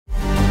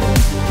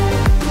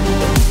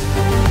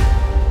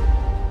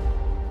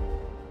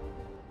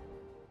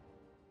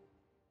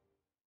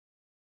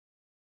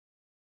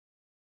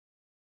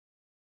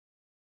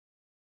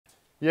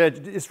Yeah,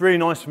 it's really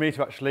nice for me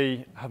to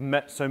actually have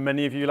met so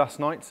many of you last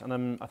night,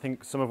 and I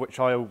think some of which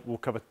I will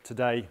cover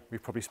today.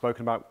 We've probably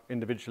spoken about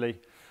individually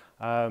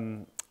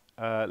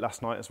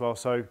last night as well.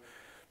 But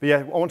yeah,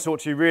 I want to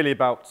talk to you really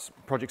about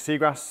Project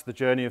Seagrass, the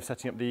journey of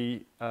setting up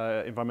the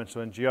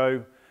environmental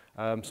NGO,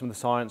 some of the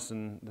science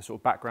and the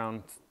sort of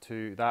background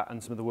to that,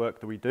 and some of the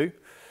work that we do.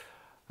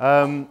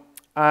 And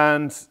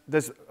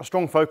there's a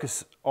strong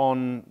focus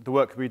on the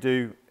work that we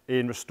do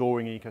in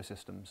restoring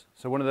ecosystems.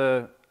 So one of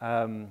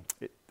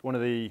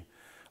the,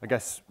 I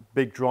guess,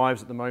 big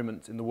drives at the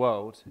moment in the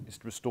world is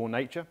to restore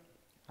nature.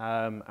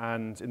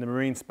 And in the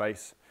marine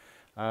space,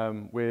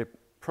 we're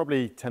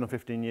probably 10 or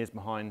 15 years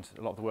behind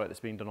a lot of the work that's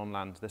being done on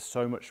land. There's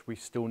so much we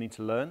still need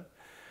to learn.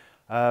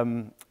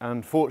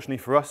 And fortunately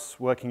for us,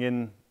 working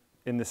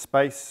in this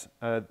space,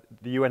 the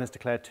UN has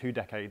declared 2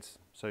 decades.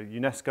 So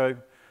UNESCO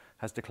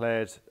has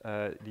declared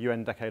the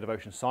UN Decade of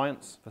Ocean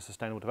Science for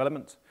Sustainable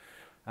Development,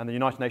 and the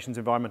United Nations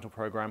Environmental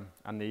Programme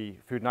and the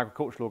Food and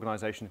Agricultural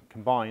Organization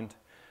combined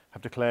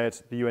have declared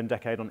the UN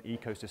Decade on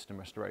Ecosystem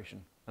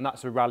Restoration. And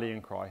that's a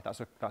rallying cry. That's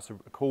a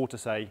call to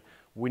say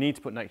we need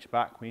to put nature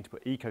back, we need to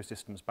put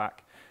ecosystems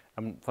back,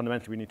 and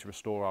fundamentally we need to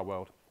restore our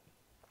world.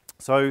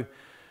 So,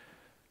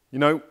 you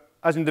know,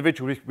 as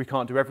individuals, we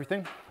can't do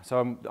everything. So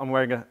I'm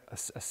wearing a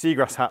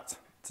seagrass hat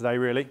today,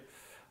 really.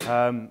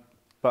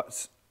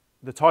 But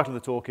the title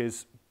of the talk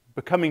is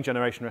Becoming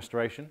Generation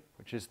Restoration,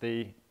 which is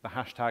the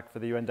hashtag for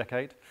the UN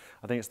Decade.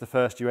 I think it's the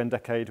first UN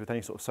Decade with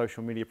any sort of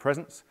social media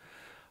presence.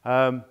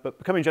 But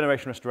Becoming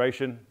Generation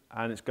Restoration,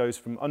 and it goes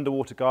from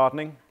underwater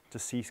gardening to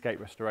seascape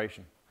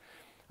restoration.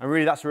 And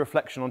really that's a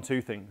reflection on 2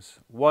 things.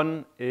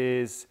 One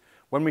is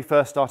when we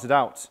first started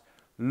out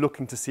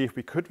looking to see if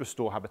we could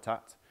restore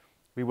habitat,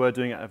 we were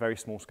doing it at a very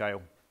small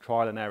scale,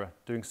 trial and error,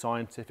 doing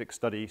scientific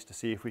studies to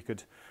see if we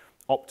could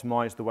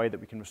optimize the way that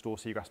we can restore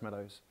seagrass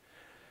meadows.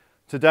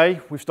 Today,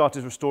 we've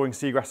started restoring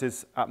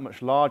seagrasses at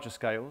much larger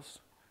scales,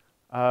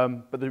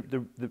 but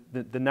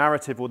the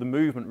narrative or the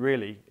movement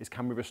really is,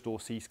 can we restore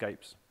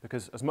seascapes?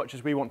 Because as much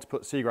as we want to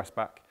put seagrass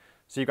back,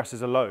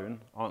 seagrasses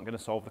alone aren't going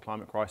to solve the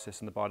climate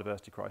crisis and the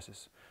biodiversity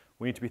crisis.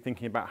 We need to be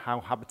thinking about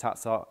how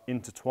habitats are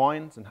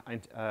intertwined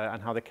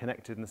and how they're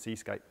connected in the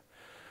seascape,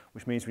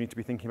 which means we need to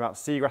be thinking about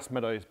seagrass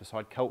meadows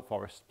beside kelp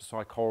forests,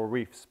 beside coral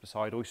reefs,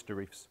 beside oyster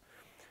reefs.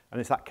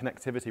 And it's that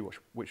connectivity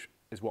which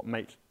is what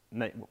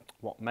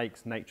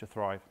makes nature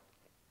thrive.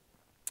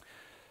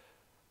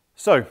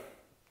 So,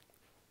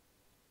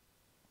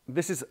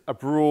 this is a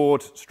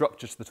broad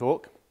structure to the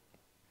talk.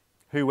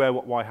 Who, where,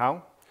 what, why,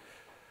 how.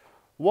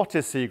 What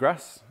is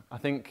seagrass? I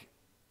think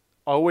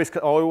I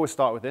always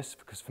start with this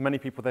because for many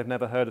people they've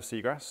never heard of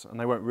seagrass and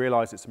they won't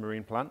realize it's a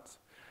marine plant.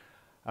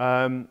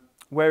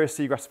 Where is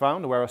seagrass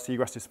found, or where are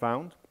seagrasses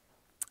found?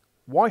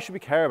 Why should we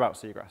care about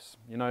seagrass?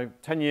 You know,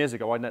 10 years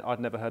ago I'd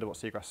never heard of what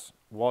seagrass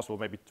was, or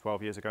maybe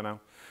 12 years ago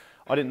now.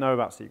 I didn't know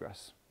about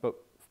seagrass, but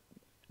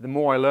the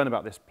more I learn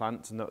about this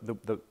plant and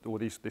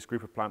this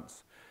group of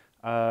plants,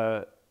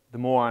 the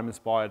more I'm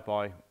inspired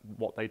by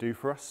what they do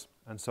for us.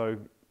 And so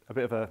a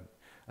bit of a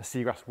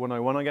Seagrass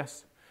 101, I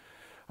guess.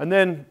 And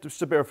then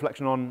just a bit of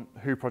reflection on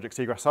who Project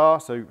Seagrass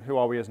are. So who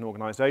are we as an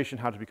organisation?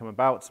 How did we come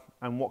about?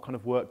 And what kind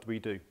of work do we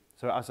do?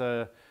 So as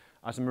a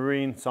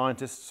marine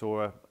scientist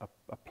or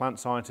a plant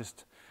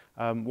scientist,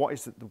 what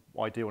is the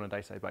ideal on a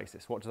day-to-day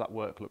basis? What does that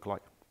work look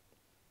like?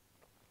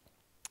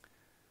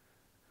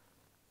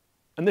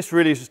 And this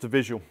really is just a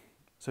visual.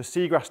 So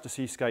seagrass to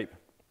seascape.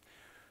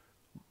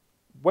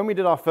 When we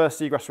did our first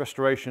seagrass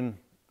restoration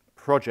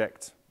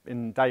project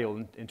in Dale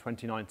in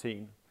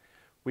 2019,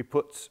 we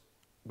put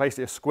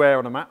basically a square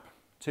on a map,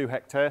 2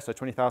 hectares, so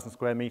 20,000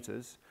 square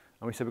meters,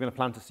 and we said we're going to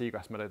plant a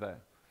seagrass meadow there.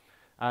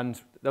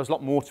 And there was a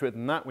lot more to it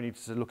than that. We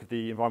needed to look at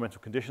the environmental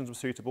conditions were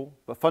suitable,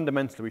 but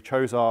fundamentally we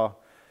chose our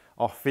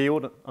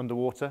field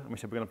underwater, and we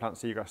said we're going to plant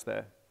seagrass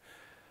there.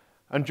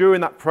 And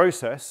during that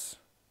process,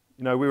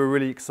 you know, we were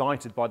really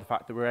excited by the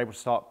fact that we were able to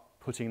start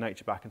putting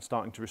nature back and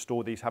starting to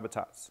restore these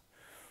habitats.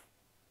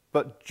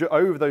 But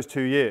over those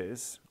 2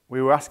 years,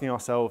 we were asking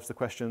ourselves the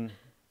question,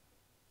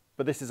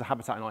 but this is a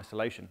habitat in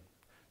isolation.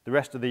 The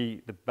rest of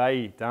the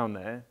bay down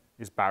there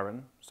is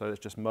barren, so it's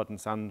just mud and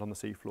sand on the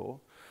seafloor.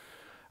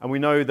 And we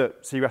know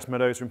that seagrass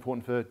meadows are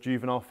important for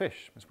juvenile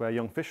fish. It's where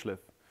young fish live.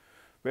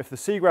 But if the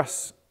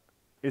seagrass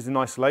is in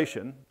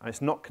isolation and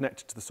it's not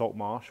connected to the salt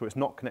marsh or it's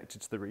not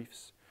connected to the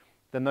reefs,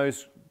 then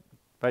those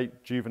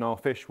juvenile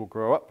fish will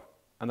grow up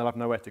and they'll have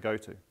nowhere to go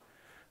to.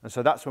 And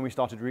so that's when we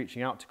started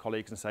reaching out to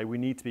colleagues and say, we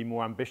need to be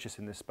more ambitious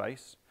in this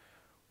space.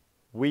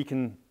 We're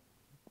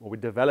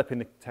developing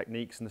the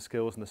techniques and the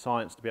skills and the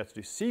science to be able to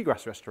do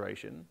seagrass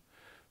restoration.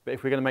 But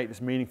if we're going to make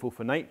this meaningful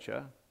for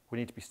nature, we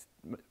need to be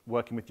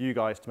working with you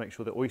guys to make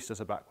sure that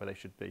oysters are back where they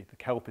should be, the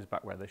kelp is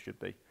back where they should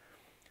be.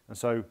 And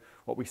so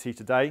what we see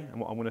today, and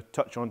what I'm going to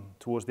touch on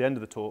towards the end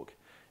of the talk,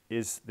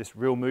 is this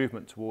real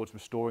movement towards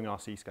restoring our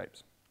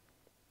seascapes.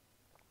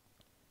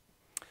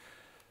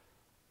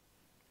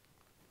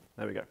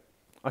 There we go.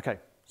 Okay,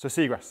 so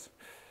seagrass.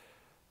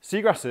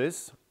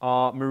 Seagrasses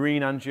are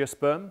marine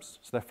angiosperms,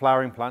 so they're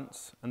flowering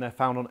plants, and they're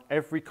found on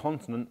every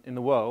continent in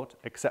the world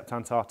except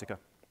Antarctica.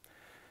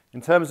 In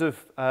terms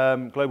of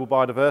global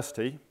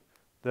biodiversity,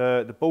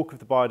 the bulk of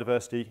the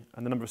biodiversity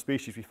and the number of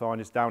species we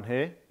find is down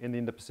here in the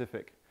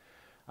Indo-Pacific.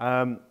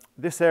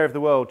 This area of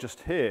the world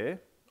just here,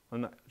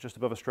 and just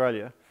above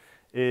Australia,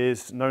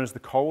 is known as the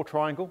Coral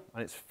Triangle,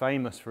 and it's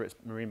famous for its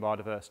marine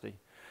biodiversity.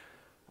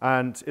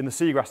 And in the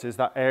seagrasses,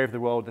 that area of the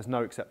world, there's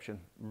no exception.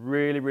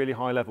 Really, really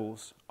high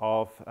levels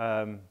of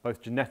both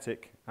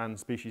genetic and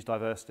species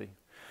diversity.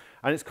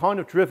 And it's kind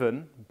of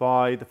driven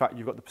by the fact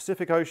you've got the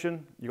Pacific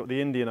Ocean, you've got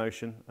the Indian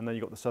Ocean, and then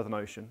you've got the Southern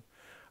Ocean.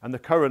 And the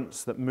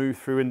currents that move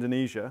through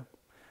Indonesia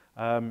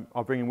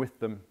are bringing with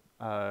them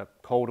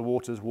colder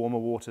waters, warmer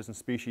waters, and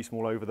species from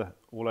all over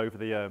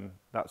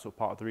that sort of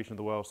part of the region of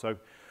the world. So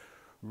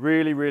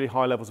really, really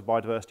high levels of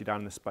biodiversity down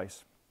in this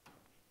space.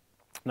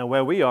 Now,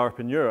 where we are up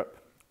in Europe,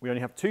 we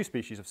only have 2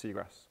 species of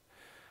seagrass.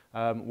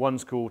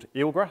 One's called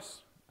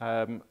eelgrass,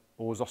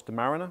 or Zoster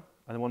marina,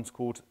 and one's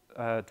called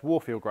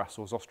dwarf eelgrass,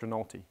 or Zostra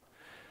nolti.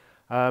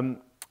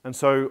 And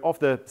so of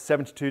the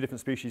 72 different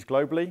species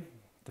globally,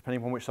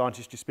 depending on which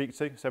scientist you speak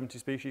to, 70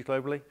 species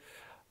globally,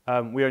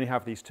 we only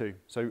have these 2.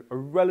 So a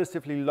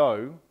relatively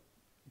low,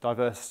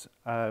 diverse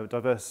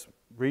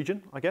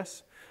region, I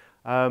guess.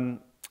 And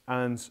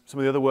some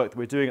of the other work that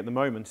we're doing at the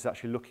moment is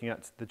actually looking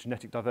at the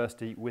genetic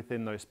diversity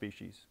within those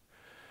species.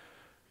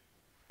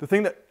 The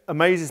thing that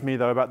amazes me,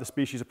 though, about the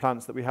species of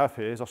plants that we have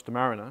here, Zoster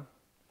marina,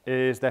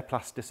 is their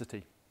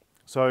plasticity.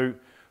 So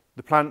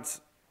the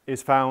plant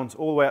is found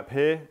all the way up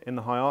here in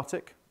the high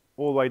Arctic,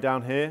 all the way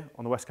down here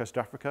on the west coast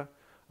of Africa,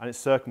 and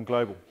it's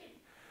circumglobal.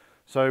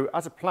 So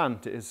as a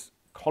plant, it is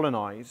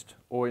colonized,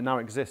 or it now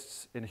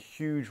exists in a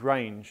huge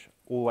range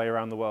all the way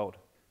around the world.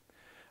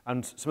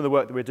 And some of the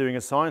work that we're doing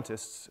as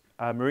scientists,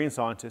 marine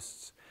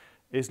scientists,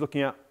 is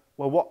looking at,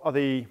 well,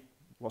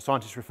 what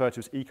scientists refer to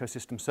as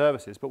ecosystem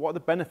services, but what are the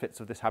benefits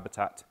of this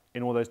habitat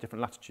in all those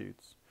different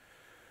latitudes?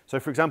 So,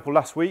 for example,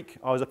 last week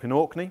I was up in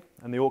Orkney,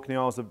 and the Orkney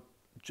Isles are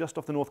just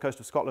off the north coast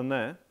of Scotland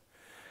there,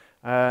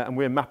 and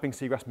we're mapping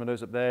seagrass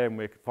meadows up there, and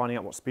we're finding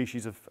out what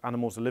species of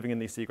animals are living in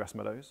these seagrass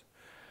meadows.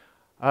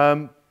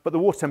 But the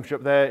water temperature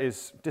up there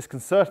is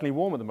disconcertingly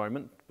warm at the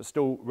moment, but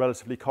still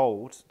relatively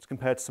cold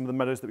compared to some of the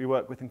meadows that we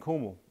work with in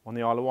Cornwall on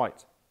the Isle of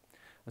Wight.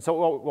 And so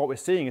what we're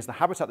seeing is the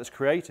habitat that's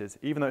created,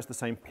 even though it's the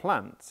same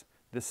plant,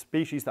 the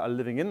species that are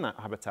living in that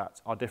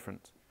habitat are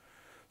different.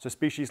 So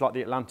species like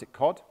the Atlantic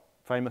cod,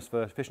 famous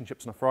for fish and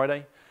chips on a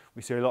Friday,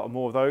 we see a lot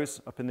more of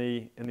those up in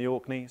the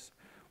Orkneys,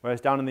 whereas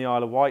down in the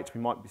Isle of Wight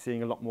we might be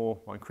seeing a lot more,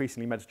 or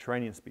increasingly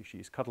Mediterranean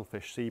species,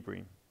 cuttlefish, sea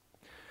bream.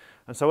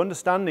 And so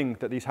understanding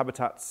that these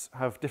habitats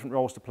have different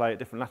roles to play at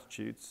different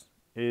latitudes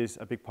is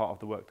a big part of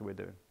the work that we're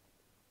doing.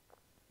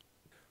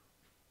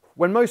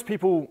 When most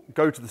people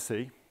go to the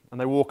sea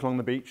and they walk along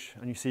the beach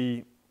and you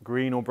see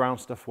green or brown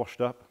stuff washed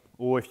up,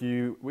 or if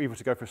you were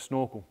to go for a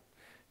snorkel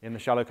in the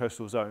shallow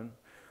coastal zone,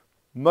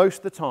 most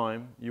of the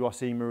time you are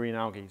seeing marine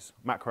algae,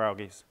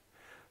 macroalgae.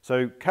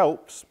 So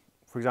kelps,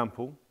 for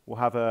example, will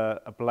have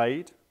a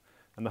blade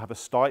and they'll have a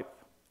stipe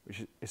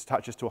which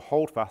attaches to a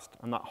holdfast,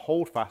 and that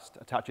holdfast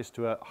attaches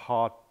to a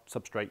hard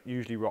substrate,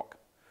 usually rock.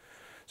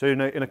 So in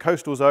a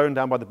coastal zone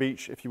down by the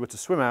beach, if you were to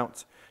swim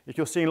out, if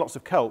you're seeing lots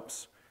of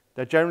kelps,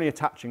 they're generally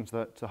attaching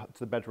to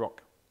the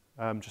bedrock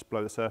just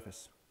below the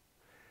surface.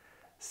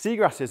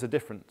 Seagrasses are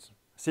different.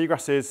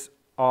 Seagrasses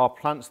are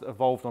plants that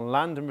evolved on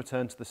land and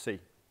returned to the sea.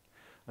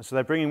 And so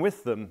they're bringing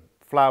with them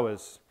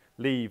flowers,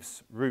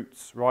 leaves,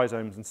 roots,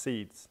 rhizomes, and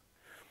seeds.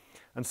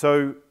 And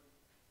so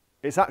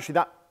it's actually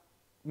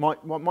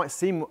what might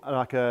seem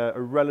like a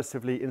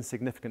relatively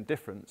insignificant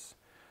difference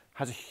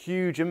has a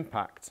huge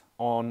impact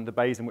on the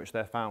bays in which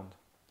they're found.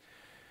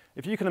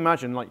 If you can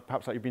imagine,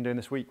 perhaps like you've been doing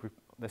this week,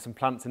 there's some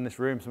plants in this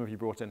room some of you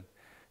brought in.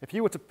 If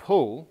you were to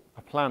pull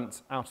a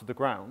plant out of the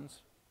ground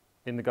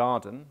in the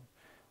garden,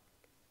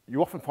 you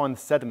often find the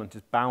sediment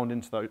is bound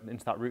into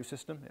that root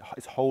system.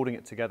 It's holding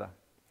it together.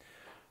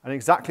 And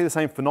exactly the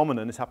same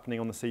phenomenon is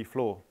happening on the sea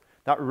floor.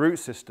 That root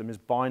system is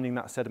binding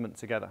that sediment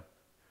together.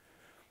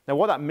 Now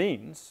what that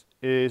means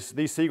is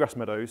these seagrass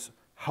meadows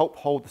help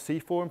hold the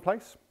seafloor in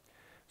place.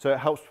 So it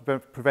helps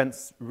prevent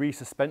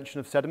resuspension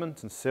of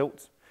sediment and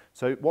silt.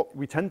 So what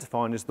we tend to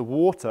find is the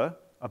water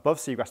above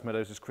seagrass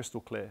meadows is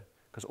crystal clear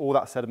because all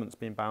that sediment's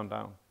being bound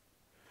down.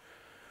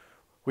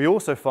 We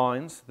also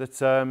find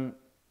that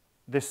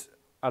this,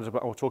 as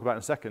I'll talk about in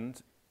a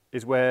second,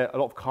 is where a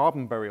lot of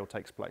carbon burial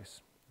takes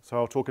place. So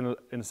I'll talk in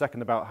a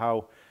second about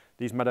how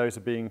these meadows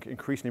are being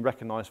increasingly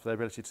recognised for their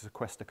ability to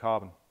sequester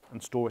carbon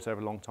and store it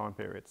over long time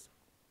periods.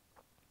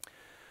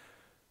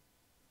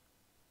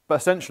 But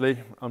essentially,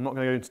 I'm not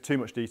going to go into too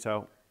much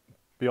detail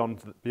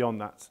beyond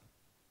that.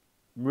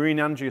 Marine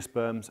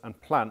angiosperms and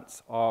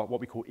plants are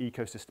what we call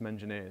ecosystem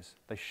engineers.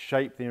 They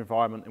shape the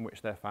environment in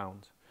which they're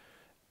found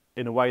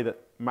in a way that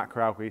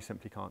macroalgae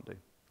simply can't do.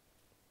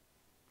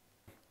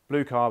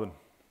 Blue carbon.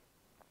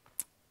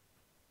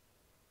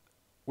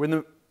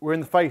 We're in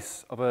the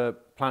face of a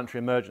planetary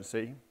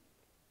emergency,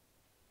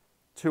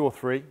 2 or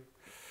 3.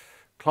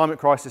 Climate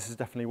crisis is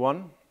definitely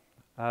one.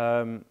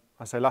 I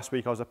say last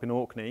week I was up in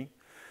Orkney.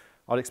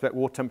 I'd expect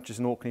water temperatures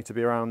in Orkney to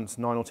be around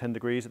 9 or 10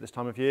 degrees at this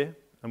time of year,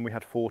 and we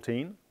had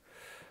 14.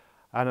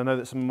 And I know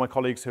that some of my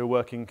colleagues who are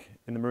working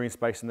in the marine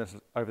space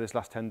over this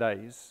last 10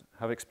 days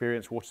have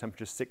experienced water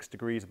temperatures 6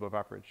 degrees above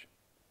average.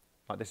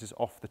 Like, this is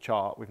off the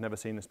chart. We've never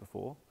seen this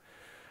before.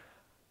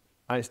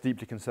 And it's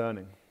deeply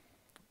concerning.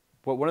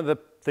 But one of the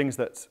things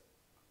that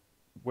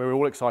we're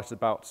all excited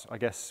about, I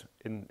guess,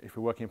 if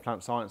we're working in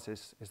plant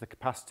sciences, is the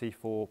capacity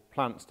for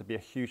plants to be a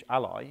huge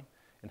ally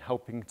in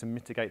helping to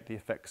mitigate the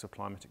effects of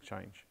climatic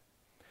change.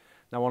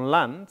 Now, on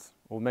land,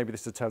 or maybe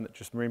this is a term that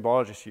just marine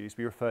biologists use,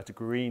 we refer to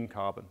green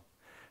carbon.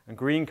 And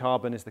green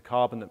carbon is the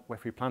carbon that,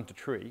 if we plant a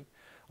tree,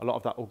 a lot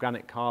of that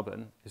organic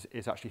carbon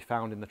is actually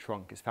found in the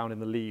trunk, it's found in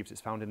the leaves,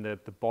 it's found in the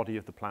body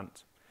of the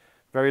plant.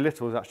 Very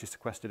little is actually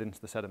sequestered into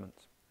the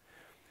sediment.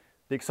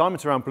 The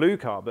excitement around blue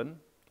carbon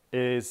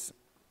is,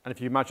 and if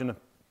you imagine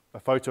a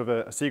photo of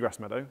a seagrass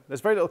meadow,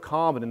 there's very little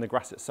carbon in the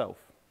grass itself.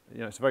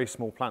 It's a very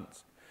small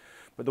plant.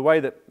 But the way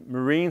that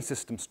marine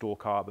systems store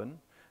carbon,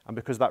 and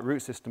because of that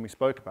root system we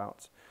spoke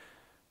about,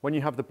 when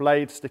you have the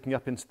blades sticking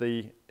up into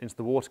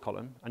the water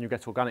column and you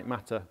get organic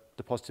matter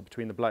deposited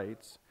between the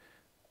blades,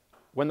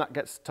 when that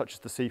touches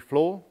the sea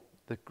floor,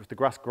 the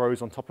grass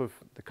grows on top of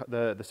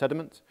the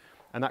sediment,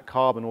 and that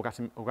carbon,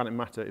 organic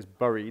matter, is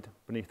buried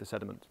beneath the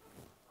sediment.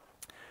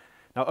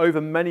 Now,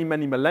 over many,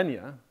 many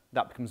millennia,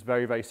 that becomes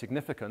very, very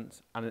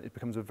significant, and it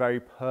becomes a very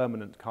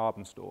permanent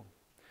carbon store.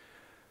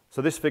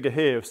 So this figure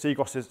here of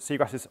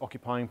seagrasses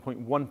occupying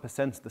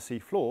 0.1% of the sea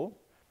floor,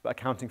 but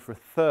accounting for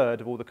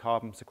 1/3 of all the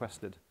carbon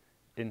sequestered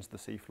into the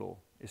sea floor.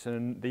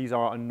 These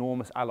are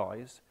enormous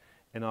allies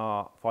in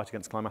our fight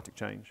against climatic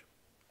change.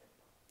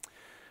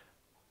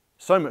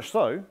 So much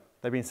so,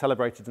 they've been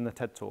celebrated in the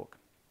TED Talk.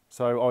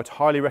 So I would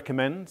highly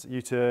recommend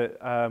you to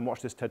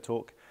watch this TED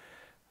Talk.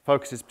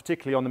 Focuses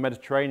particularly on the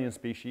Mediterranean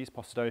species,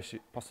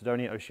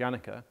 Posidonia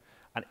oceanica,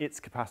 and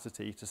its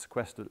capacity to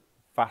sequester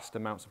vast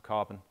amounts of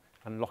carbon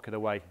and lock it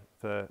away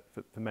for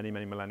many,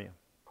 many millennia.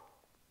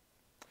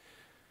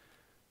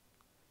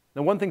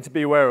 Now, one thing to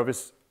be aware of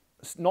is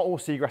not all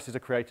seagrasses are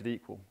created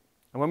equal.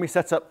 And when we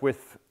set up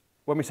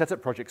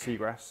Project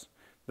Seagrass,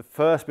 the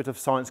first bit of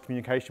science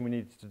communication we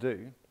needed to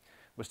do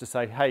was to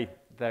say, hey,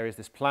 there is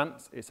this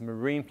plant, it's a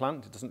marine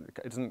plant, it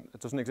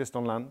doesn't exist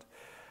on land,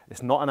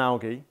 it's not an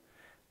algae,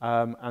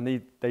 and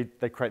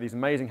they create these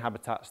amazing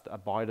habitats that are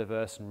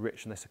biodiverse and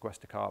rich, and they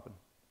sequester carbon.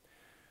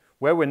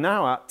 Where we're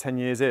now at 10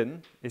 years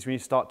in is we need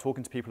to start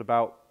talking to people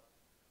about,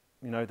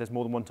 there's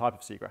more than one type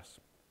of seagrass,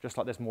 just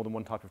like there's more than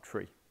one type of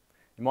tree.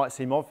 It might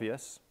seem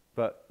obvious,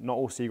 but not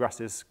all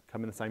seagrasses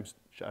come in the same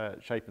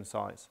shape and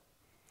size.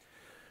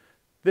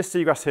 This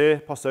seagrass here,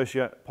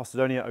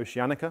 Posidonia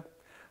oceanica,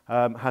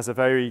 has a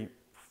very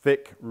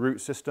thick root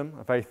system,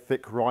 a very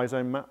thick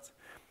rhizome mat.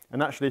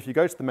 And actually, if you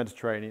go to the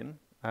Mediterranean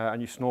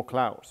and you snorkel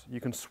out, you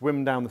can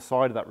swim down the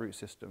side of that root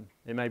system.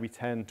 It may be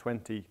 10,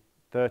 20,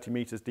 30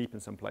 meters deep in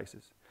some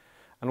places.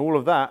 And all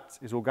of that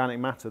is organic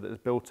matter that is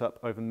built up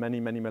over many,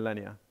 many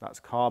millennia.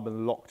 That's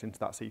carbon locked into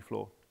that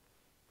seafloor.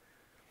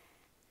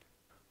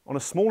 On a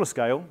smaller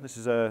scale, this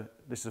is a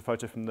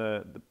photo from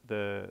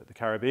the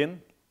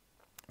Caribbean.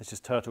 This is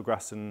turtle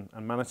grass and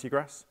manatee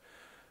grass.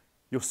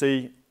 You'll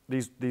see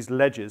these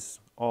ledges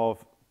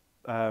of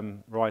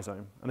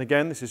rhizome. And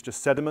again, this is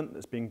just sediment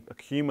that's being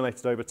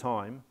accumulated over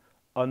time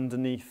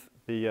underneath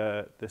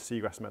the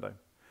seagrass meadow.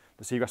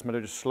 The seagrass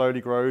meadow just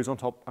slowly grows on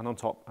top and on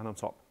top and on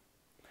top.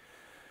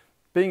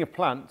 Being a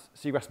plant,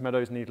 seagrass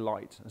meadows need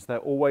light, and so they're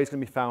always going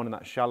to be found in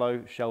that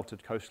shallow,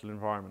 sheltered coastal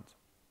environment.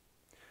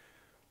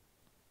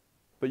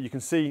 But you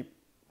can see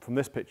from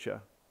this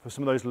picture, for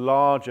some of those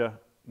larger,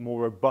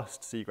 more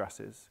robust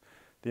seagrasses,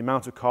 the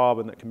amount of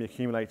carbon that can be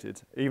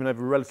accumulated, even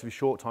over relatively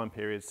short time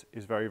periods,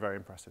 is very, very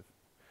impressive.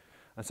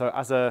 And so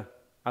as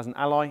an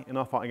ally in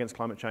our fight against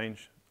climate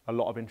change, a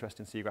lot of interest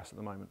in seagrass at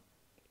the moment.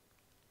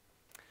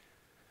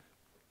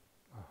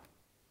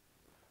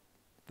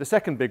 The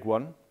second big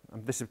one,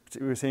 and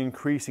we're seeing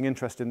increasing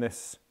interest in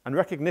this, and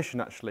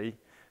recognition actually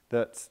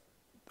that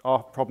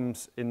our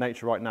problems in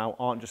nature right now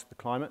aren't just the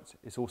climate,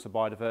 it's also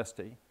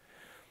biodiversity.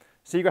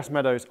 Seagrass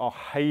meadows are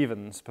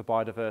havens for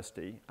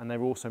biodiversity, and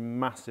they're also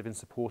massive in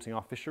supporting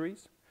our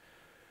fisheries.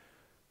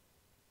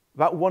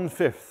 About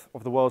 1/5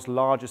 of the world's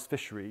largest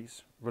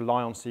fisheries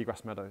rely on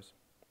seagrass meadows.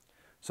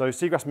 So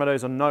seagrass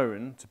meadows are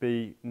known to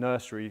be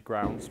nursery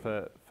grounds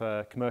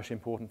for commercially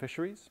important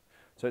fisheries.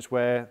 So it's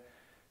where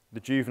the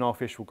juvenile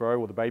fish will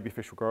grow, or the baby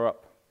fish will grow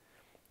up.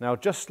 Now,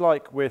 just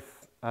like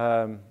with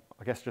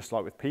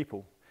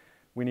people,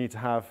 we need to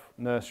have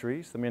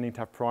nurseries, then we need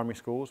to have primary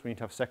schools, we need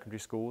to have secondary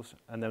schools,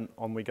 and then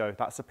on we go.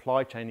 That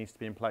supply chain needs to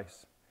be in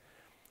place.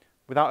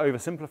 Without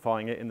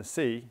oversimplifying it, in the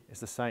sea, it's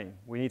the same.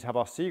 We need to have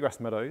our seagrass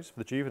meadows for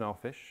the juvenile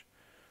fish,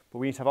 but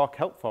we need to have our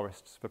kelp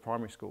forests for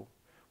primary school.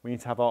 We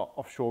need to have our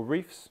offshore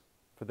reefs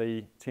for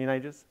the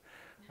teenagers,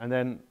 and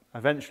then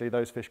eventually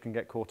those fish can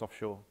get caught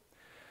offshore.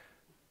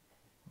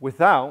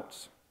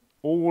 Without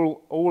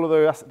all of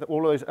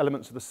those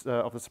elements of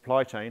the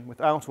supply chain,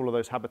 without all of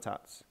those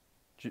habitats,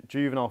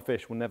 juvenile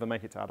fish will never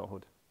make it to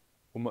adulthood,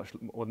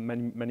 or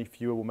many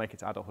fewer will make it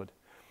to adulthood.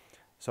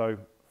 So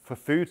for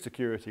food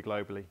security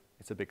globally,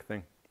 it's a big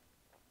thing.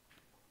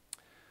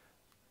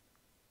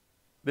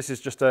 This is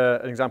just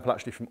an example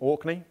actually from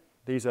Orkney.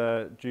 These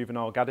are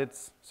juvenile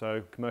gadids,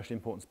 so commercially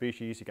important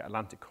species. You get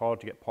Atlantic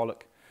cod, you get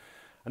pollock.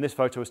 And this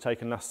photo was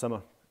taken last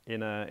summer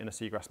in a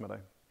seagrass meadow.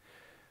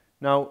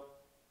 Now,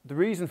 the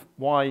reason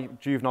why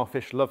juvenile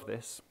fish love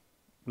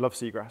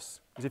seagrass,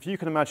 is if you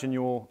can imagine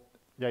you're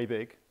yay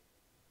big,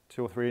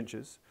 2 or 3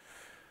 inches,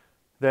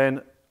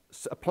 then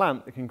a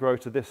plant that can grow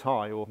to this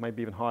high, or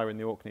maybe even higher in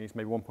the Orkneys,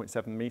 maybe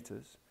 1.7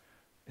 meters,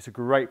 it's a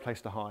great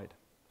place to hide.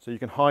 So you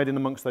can hide in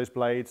amongst those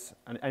blades,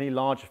 and any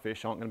larger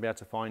fish aren't going to be able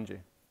to find you.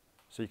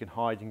 So you can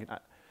hide.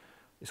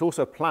 It's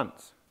also a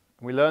plant,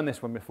 and we learn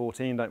this when we're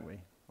 14, don't we?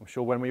 I'm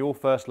sure when we all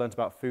first learned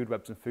about food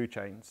webs and food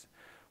chains,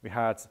 we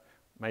had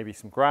maybe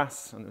some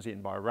grass, and it was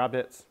eaten by a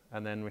rabbit,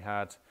 and then we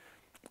had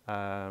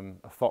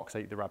a fox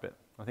ate the rabbit.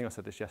 I think I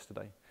said this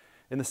yesterday.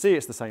 In the sea,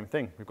 it's the same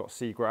thing. We've got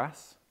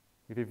seagrass,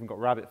 we've even got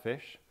rabbit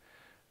fish,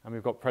 and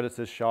we've got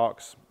predators,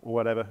 sharks, or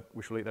whatever,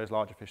 which will eat those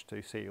larger fish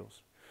too,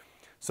 seals.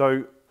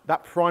 So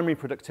that primary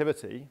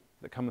productivity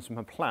that comes from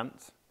a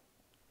plant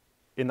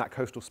in that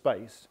coastal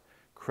space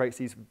creates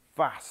these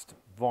vast,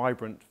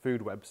 vibrant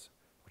food webs,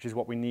 which is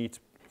what we need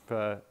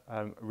for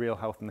real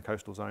health in the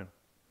coastal zone.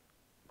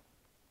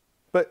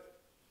 But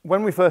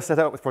when we first set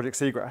out with Project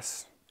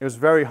Seagrass, it was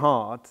very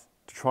hard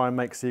to try and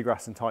make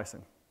seagrass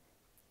enticing.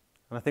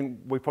 And I think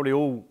we probably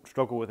all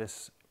struggle with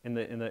this in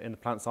the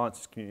plant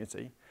sciences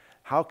community.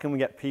 How can we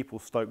get people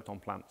stoked on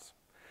plants?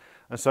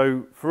 And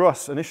so for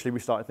us, initially we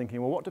started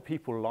thinking, well, what do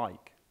people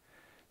like?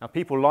 Now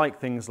people like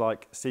things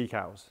like sea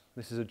cows.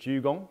 This is a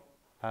dugong.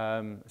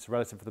 It's a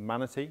relative of the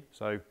manatee,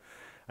 and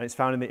it's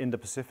found in the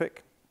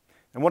Indo-Pacific.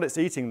 And what it's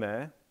eating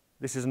there,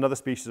 this is another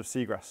species of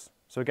seagrass.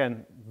 So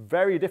again,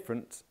 very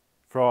different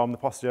from the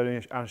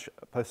Posidonia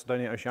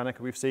oceanica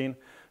we've seen,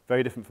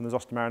 very different from the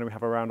Zostomarina we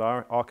have around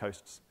our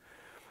coasts.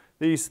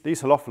 These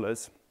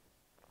halophilus,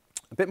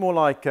 a bit more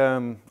like, I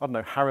don't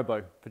know,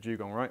 Haribo for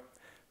dugong, right?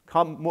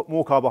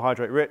 More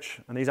carbohydrate rich,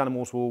 and these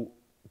animals will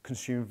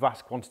consume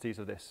vast quantities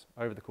of this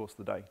over the course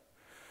of the day.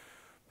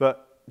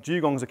 But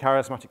dugongs are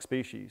charismatic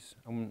species,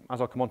 and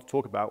as I'll come on to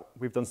talk about,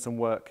 we've done some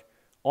work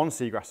on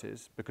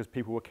seagrasses because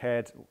people were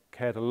cared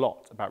a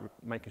lot about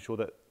making sure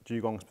that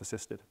dugongs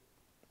persisted.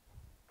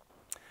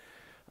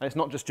 And it's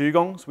not just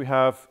dugongs, we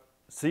have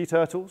sea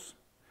turtles.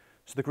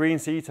 So the green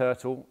sea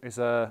turtle is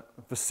a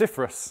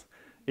vociferous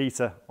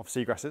eater of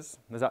seagrasses.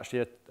 There's actually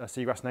a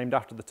seagrass named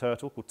after the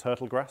turtle called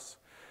turtle grass.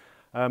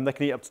 They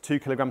can eat up to 2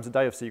 kilograms a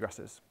day of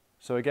seagrasses.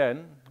 So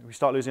again, if we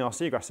start losing our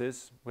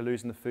seagrasses, we're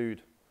losing the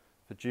food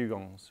for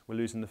dugongs, we're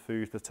losing the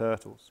food for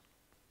turtles.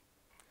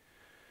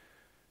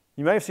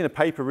 You may have seen a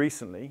paper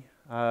recently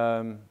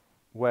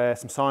where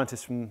some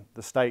scientists from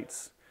the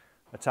States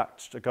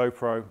attached a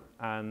GoPro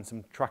and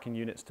some tracking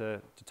units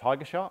to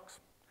tiger sharks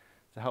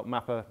to help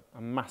map a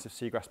massive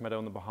seagrass meadow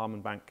on the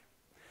Bahamian bank.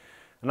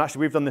 And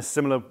actually we've done this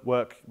similar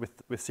work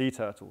with sea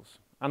turtles.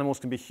 Animals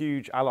can be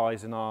huge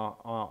allies in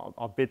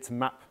our bid to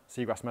map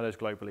seagrass meadows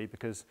globally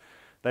because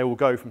they will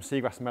go from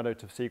seagrass meadow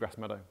to seagrass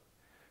meadow.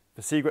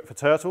 For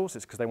turtles,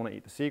 it's because they want to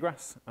eat the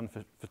seagrass, and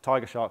for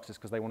tiger sharks, it's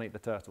because they want to eat the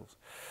turtles.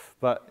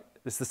 But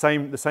it's the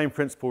same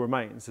principle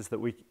remains, is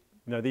that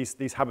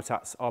these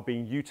habitats are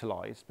being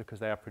utilised because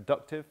they are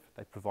productive,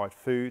 they provide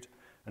food,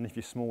 and if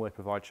you're small, they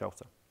provide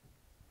shelter.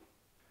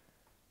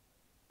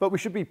 But we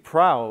should be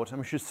proud and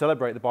we should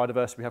celebrate the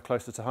biodiversity we have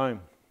closer to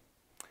home.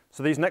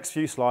 So these next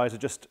few slides are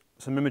just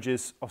some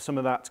images of some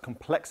of that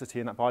complexity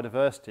and that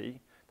biodiversity,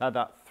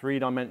 that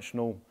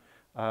three-dimensional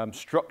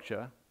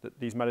structure that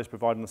these meadows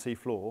provide on the sea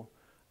floor,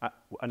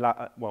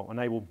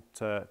 enable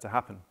to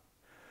happen.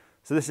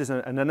 So this is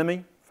an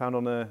anemone found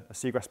on a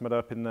seagrass meadow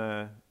up in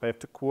the Bay of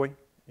Tukwoi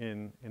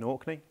in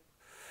Orkney.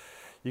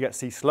 You get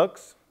sea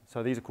slugs,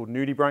 so these are called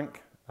nudibranch,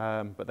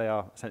 but they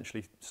are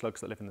essentially slugs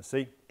that live in the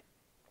sea,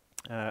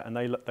 and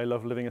they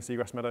love living in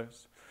seagrass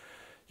meadows.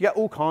 You get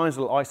all kinds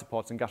of little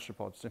isopods and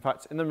gastropods. In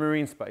fact, in the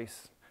marine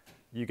space,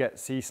 you get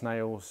sea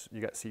snails,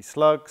 you get sea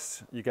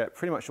slugs, you get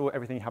pretty much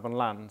everything you have on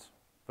land,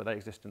 but they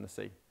exist in the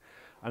sea.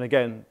 And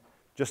again,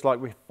 just like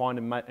we find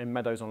in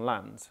meadows on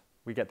land,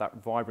 we get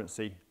that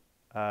vibrancy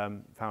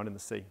found in the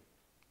sea.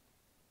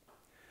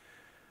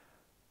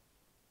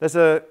 There's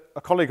a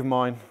colleague of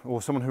mine,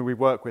 or someone who we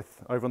work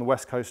with over on the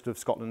west coast of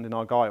Scotland in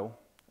Argyll.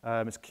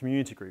 It's a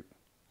community group,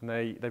 and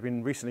they've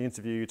been recently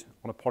interviewed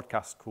on a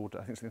podcast called,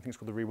 I think it's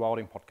called the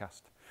Rewilding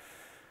Podcast.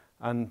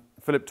 And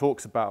Philip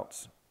talks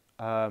about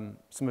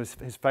some of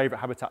his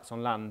favourite habitats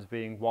on land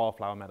being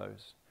wildflower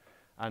meadows.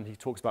 And he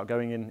talks about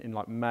going in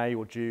like May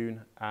or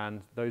June,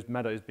 and those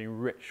meadows being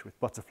rich with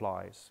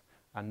butterflies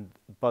and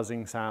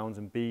buzzing sounds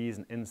and bees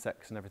and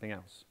insects and everything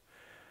else.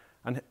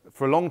 And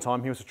for a long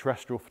time, he was a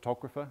terrestrial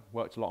photographer,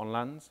 worked a lot on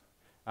land.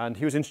 And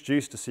he was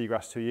introduced to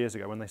seagrass 2 years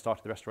ago when they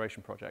started the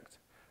restoration project.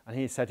 And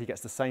he said he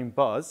gets the same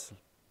buzz,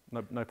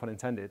 no pun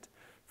intended,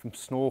 from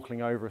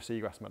snorkeling over a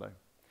seagrass meadow.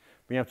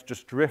 Being able to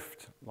just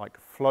drift, like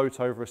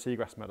float over a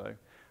seagrass meadow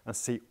and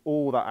see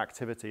all that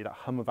activity, that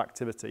hum of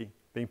activity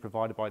being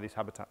provided by these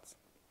habitats.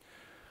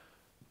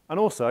 And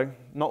also,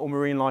 not all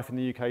marine life in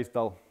the UK is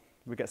dull.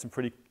 We get some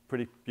pretty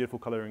beautiful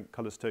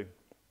colours too.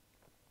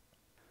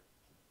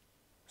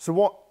 So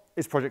what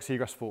is Project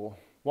Seagrass for?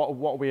 What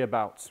are we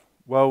about?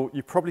 Well,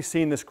 you've probably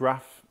seen this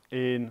graph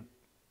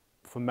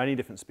for many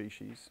different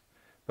species,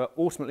 but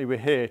ultimately we're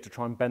here to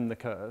try and bend the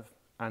curve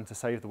and to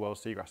save the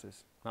world's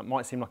seagrasses. That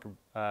might seem like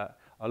a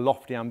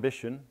lofty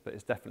ambition, but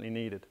it's definitely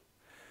needed.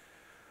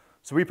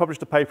 So we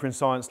published a paper in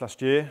Science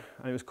last year,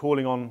 and it was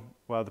calling on,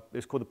 well,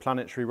 it's called the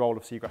planetary role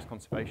of seagrass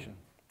conservation.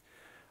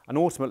 And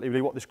ultimately,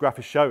 really what this graph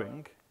is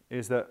showing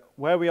is that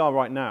where we are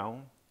right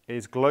now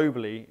is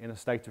globally in a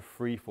state of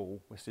free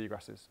fall with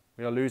seagrasses.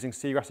 We are losing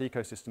seagrass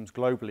ecosystems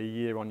globally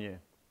year on year.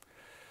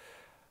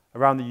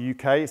 Around the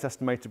UK, it's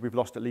estimated we've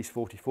lost at least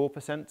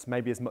 44%,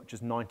 maybe as much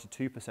as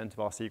 92% of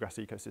our seagrass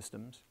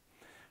ecosystems.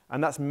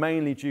 And that's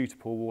mainly due to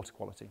poor water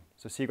quality.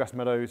 So seagrass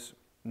meadows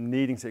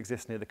needing to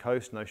exist near the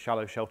coast in those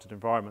shallow sheltered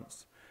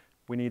environments,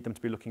 we need them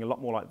to be looking a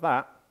lot more like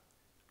that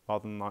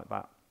rather than like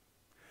that.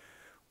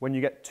 When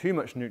you get too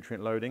much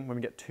nutrient loading, when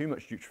we get too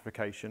much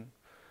eutrophication,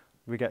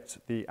 we get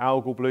the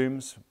algal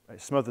blooms,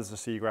 it smothers the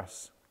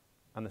seagrass,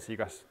 and the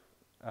seagrass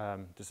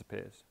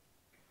disappears.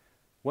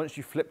 Once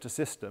you've flipped a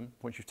system,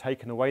 once you've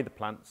taken away the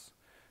plants,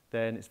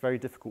 then it's very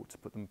difficult to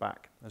put them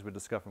back, as we're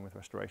discovering with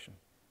restoration.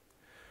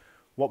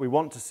 What we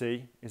want to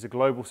see is a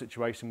global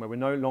situation where we're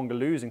no longer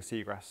losing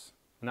seagrass,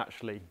 and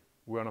actually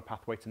we're on a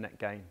pathway to net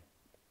gain.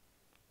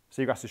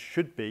 Seagrasses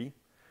should be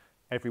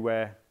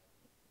everywhere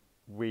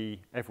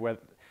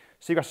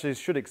seagrasses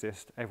should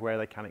exist everywhere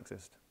they can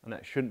exist, and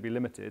that shouldn't be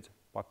limited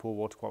by poor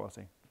water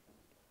quality.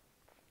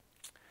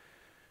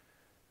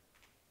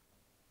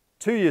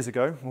 2 years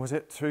ago, or was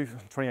it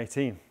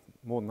 2018?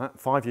 More than that,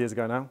 5 years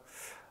ago now.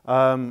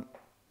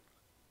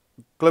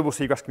 Global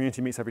seagrass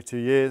community meets every 2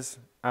 years,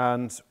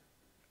 and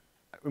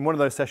in one of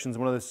those sessions,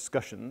 one of those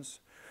discussions,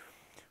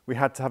 we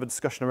had to have a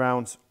discussion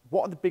around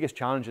what are the biggest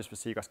challenges for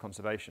seagrass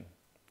conservation.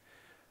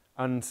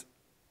 And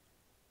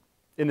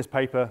in this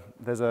paper,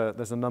 there's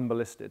a number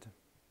listed.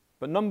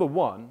 But number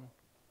one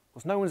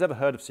was no one's ever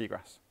heard of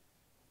seagrass.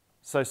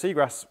 So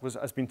seagrass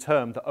has been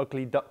termed the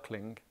ugly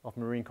duckling of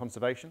marine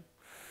conservation.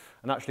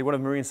 And actually one of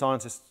marine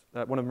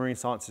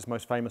science's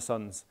most famous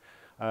sons,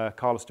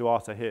 Carlos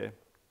Duarte here,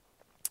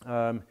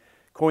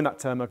 coined that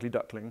term ugly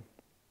duckling.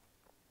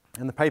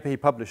 And the paper he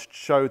published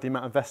showed the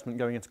amount of investment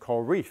going into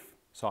coral reef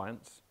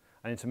science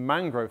and into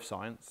mangrove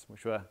science,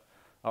 which were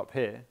up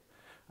here,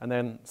 and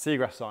then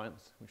seagrass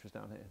science, which was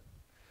down here.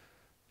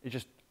 It's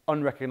just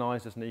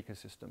unrecognised as an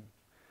ecosystem.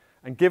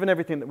 And given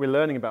everything that we're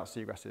learning about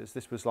seagrasses,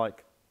 this was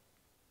like,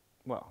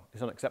 well,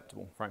 it's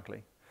unacceptable,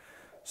 frankly.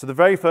 So the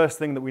very first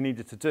thing that we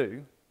needed to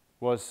do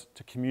was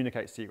to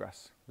communicate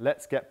seagrass.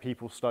 Let's get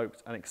people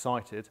stoked and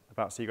excited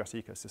about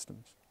seagrass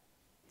ecosystems.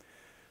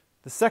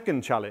 The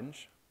second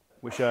challenge,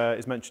 which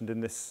is mentioned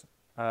in this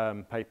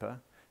paper,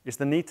 is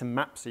the need to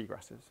map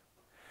seagrasses.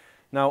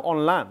 Now,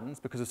 on land,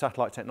 because of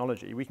satellite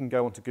technology, we can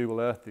go onto Google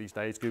Earth these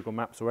days, Google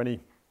Maps, or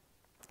any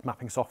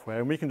mapping software,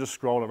 and we can just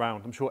scroll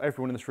around. I'm sure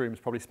everyone in this room has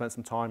probably spent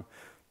some time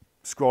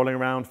scrolling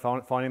around,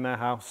 finding their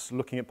house,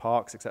 looking at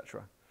parks,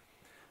 etc.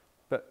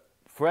 But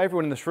for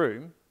everyone in this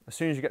room, as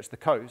soon as you get to the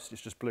coast,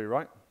 it's just blue,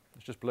 right?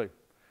 It's just blue.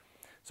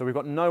 So we've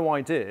got no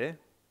idea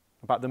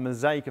about the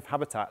mosaic of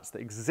habitats that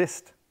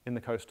exist in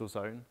the coastal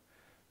zone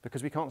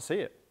because we can't see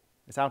it.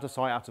 It's out of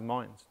sight, out of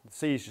mind. The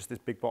sea is just this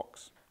big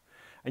box.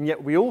 And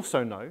yet we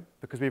also know,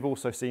 because we've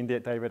also seen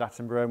David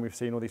Attenborough and we've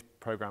seen all these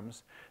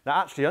programs, that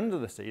actually under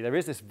the sea there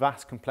is this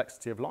vast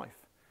complexity of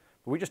life,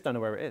 but we just don't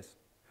know where it is.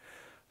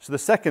 So the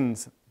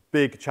second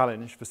big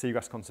challenge for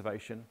seagrass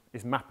conservation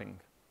is mapping.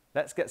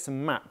 Let's get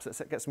some maps,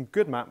 let's get some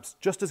good maps,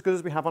 just as good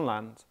as we have on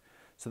land,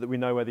 so that we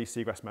know where these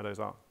seagrass meadows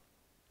are.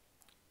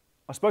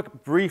 I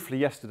spoke briefly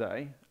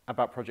yesterday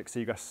about Project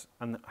Seagrass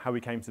and how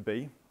we came to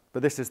be,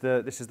 but this is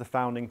the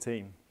founding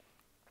team.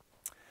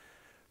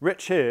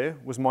 Rich here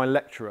was my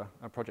lecturer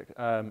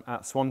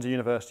at Swansea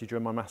University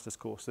during my master's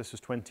course. This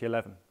was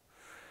 2011.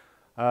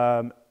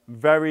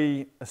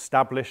 Very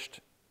established,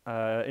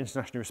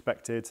 internationally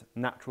respected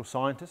natural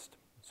scientist.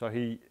 So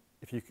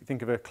if you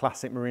think of a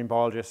classic marine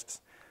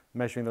biologist,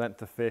 measuring the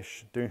length of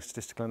fish, doing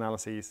statistical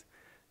analyses,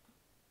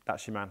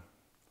 that's your man.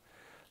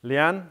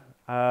 Leanne,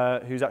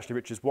 who's actually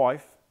Richard's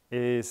wife,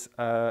 is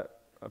a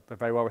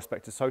very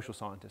well-respected social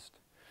scientist.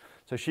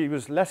 So she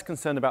was less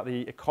concerned about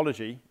the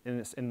ecology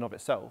in and of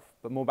itself,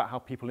 but more about how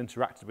people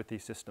interacted with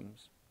these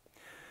systems.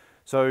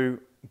 So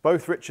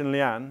both Rich and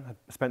Leanne had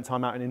spent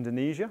time out in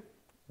Indonesia,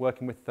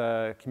 working with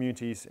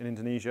communities in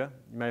Indonesia.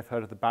 You may have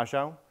heard of the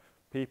Bajau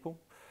people,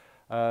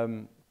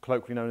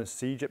 colloquially known as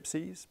sea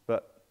gypsies,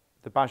 but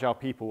the Bajau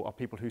people are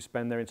people who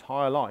spend their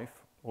entire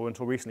life, or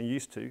until recently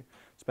used to,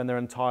 spend their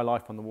entire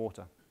life on the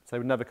water. So they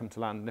would never come to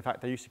land. And in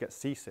fact, they used to get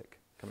seasick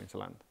coming to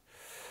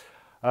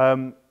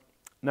land.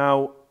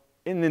 Now,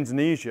 in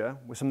Indonesia,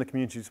 with some of the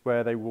communities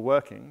where they were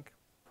working,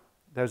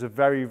 there's a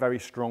very, very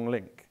strong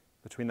link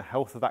between the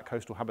health of that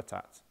coastal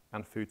habitat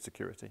and food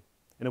security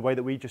in a way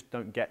that we just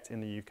don't get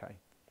in the UK.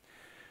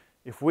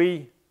 If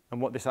we,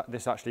 and what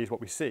this actually is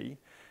what we see,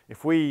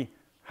 if we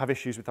have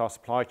issues with our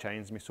supply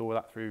chains, and we saw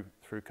that through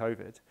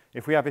COVID,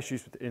 if we have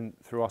issues in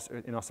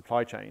our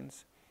supply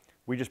chains,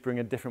 we just bring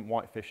a different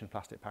white fish in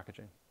plastic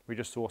packaging. We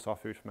just source our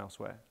food from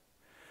elsewhere.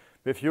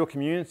 But if you're a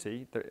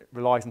community that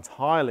relies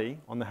entirely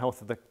on the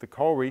health of the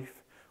coral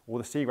reef or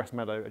the seagrass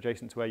meadow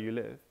adjacent to where you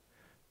live,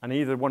 and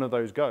either one of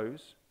those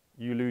goes,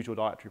 you lose your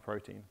dietary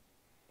protein.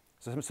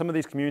 So some of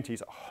these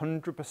communities,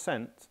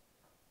 100%,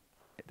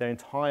 their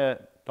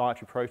entire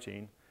dietary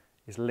protein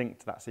is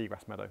linked to that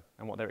seagrass meadow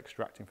and what they're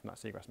extracting from that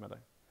seagrass meadow.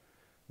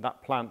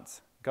 That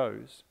plant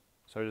goes,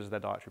 so does their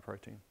dietary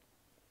protein.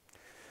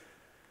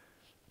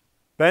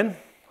 Ben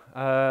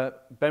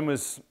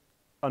was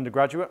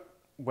undergraduate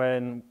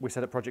when we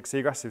set up Project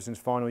Seagrass. He was in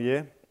his final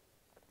year,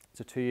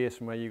 so 2 years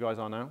from where you guys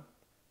are now.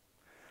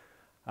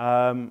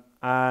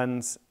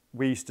 And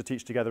we used to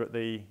teach together at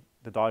the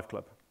dive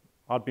club.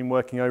 I'd been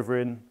working over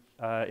in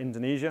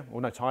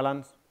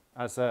Thailand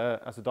as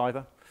a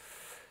diver.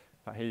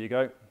 But here you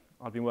go.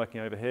 I'd been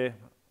working over here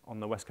on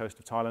the west coast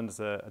of Thailand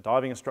as a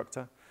diving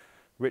instructor.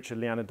 Rich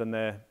and Leanne had done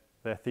their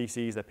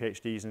theses, their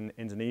PhDs in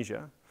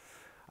Indonesia.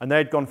 And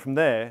they'd gone from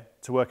there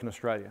to work in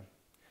Australia.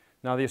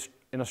 Now,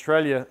 in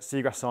Australia,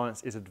 seagrass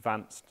science is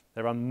advanced.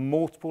 There are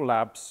multiple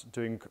labs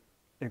doing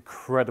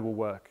incredible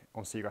work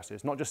on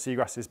seagrasses. Not just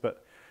seagrasses,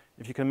 but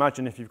if you can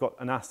imagine, if you've got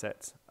an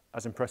asset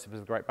as impressive as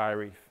the Great Barrier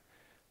Reef,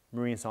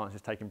 marine science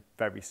is taken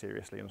very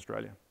seriously in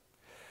Australia.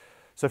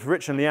 So for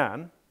Rich and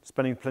Leanne,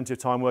 spending plenty of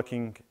time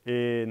working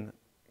in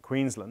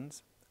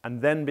Queensland,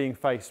 and then being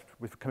faced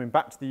with coming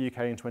back to the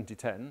UK in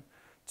 2010,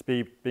 to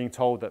be being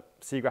told that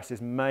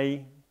seagrasses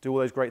may do all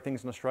those great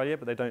things in Australia,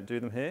 but they don't do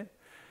them here,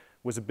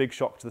 was a big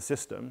shock to the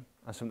system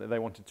and something that they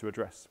wanted to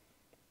address.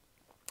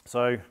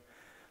 So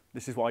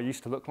this is what I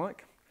used to look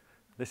like.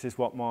 This is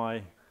what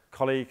my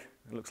colleague,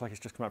 it looks like he's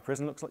just come out of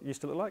prison,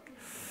 used to look like.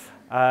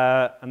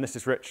 And this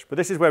is Rich. But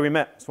this is where we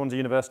met, Swansea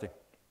University.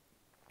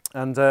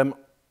 And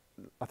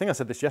I think I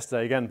said this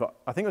yesterday again, but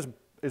I think it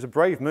was a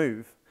brave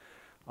move,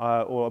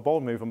 or a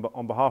bold move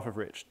on behalf of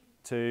Rich,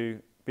 to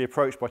be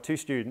approached by 2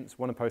 students,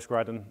 one a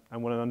postgrad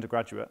and one an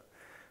undergraduate,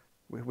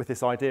 with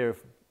this idea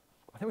of,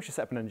 I think we should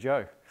set up an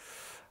NGO.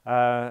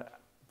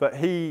 But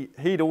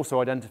he'd also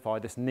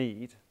identified this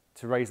need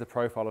to raise the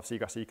profile of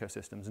seagrass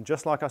ecosystems. And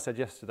just like I said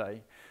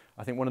yesterday,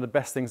 I think one of the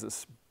best things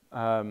that's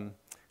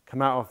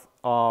come out of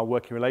our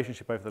working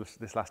relationship over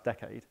this last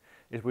decade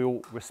is we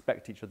all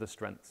respect each other's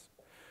strengths.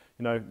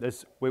 You know,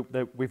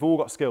 we've all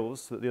got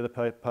skills that the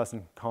other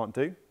person can't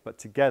do, but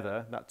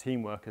together that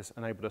teamwork has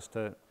enabled us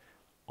to,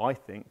 I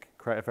think,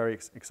 create a very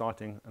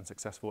exciting and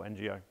successful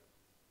NGO.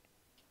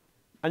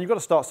 And you've got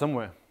to start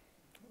somewhere.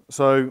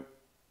 So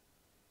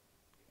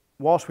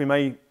whilst we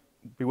may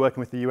be working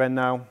with the UN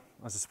now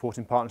as a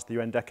supporting partner to the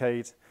UN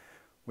Decade,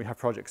 we have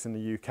projects in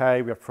the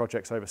UK, we have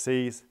projects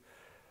overseas.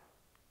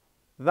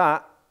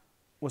 That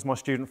was my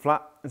student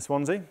flat in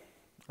Swansea.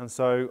 And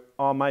so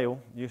our mail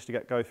used to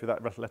go through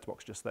that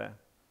letterbox just there.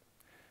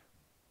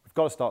 We've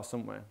got to start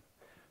somewhere.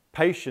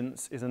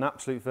 Patience is an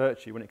absolute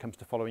virtue when it comes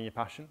to following your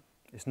passion.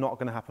 It's not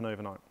going to happen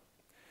overnight.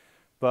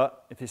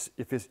 But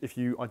if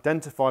you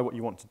identify what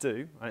you want to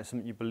do, and it's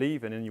something you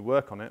believe in and you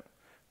work on it,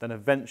 then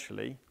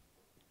eventually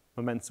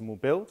momentum will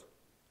build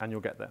and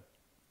you'll get there.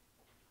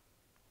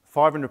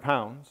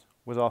 £500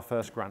 was our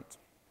first grant.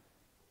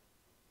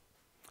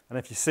 And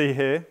if you see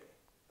here,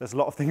 there's a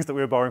lot of things that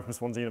we were borrowing from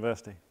Swansea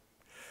University.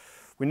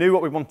 We knew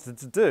what we wanted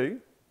to do,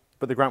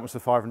 but the grant was for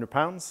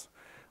 £500.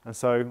 And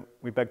so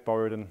we begged,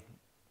 borrowed, and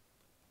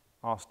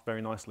asked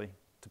very nicely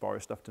to borrow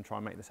stuff to try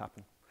and make this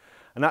happen.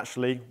 And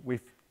actually, we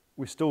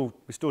still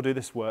do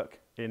this work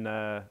in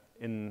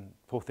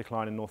Porthcawl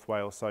Line in North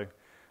Wales. So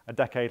a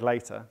decade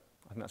later,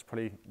 I think that's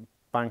probably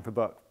bang for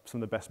buck,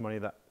 some of the best money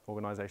that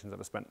organisation's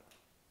ever spent.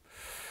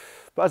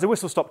 But as a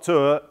whistle-stop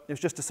tour, it was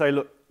just to say,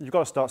 look, you've got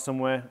to start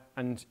somewhere,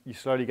 and you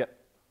slowly get,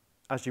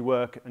 as you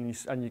work,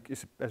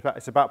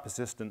 it's about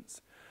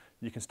persistence,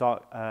 you can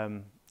start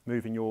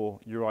moving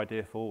your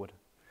idea forward.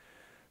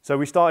 So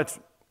we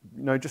started,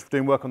 just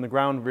doing work on the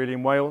ground, really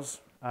in Wales,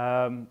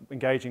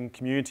 engaging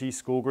communities,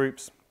 school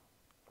groups,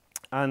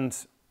 and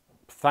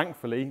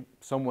thankfully,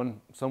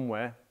 someone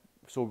somewhere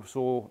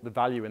saw the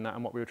value in that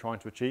and what we were trying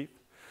to achieve.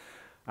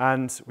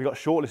 And we got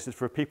shortlisted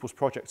for a People's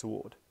Project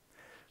Award.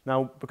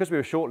 Now, because we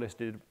were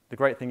shortlisted, the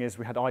great thing is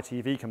we had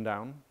ITV come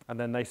down, and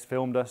then they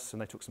filmed us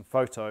and they took some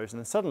photos, and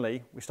then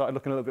suddenly we started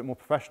looking a little bit more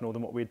professional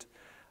than what we'd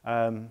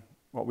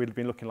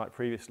been looking like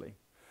previously.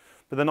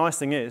 But the nice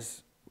thing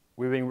is,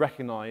 we were being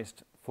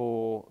recognised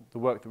for the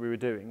work that we were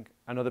doing,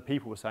 and other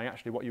people were saying,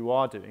 actually, what you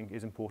are doing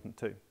is important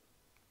too.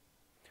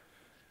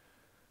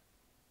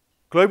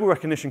 Global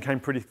recognition came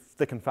pretty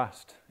thick and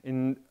fast.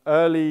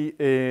 Early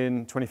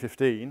in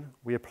 2015,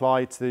 we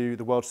applied to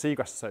the World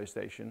Seagrass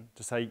Association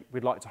to say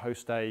we'd like to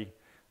host the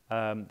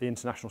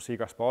International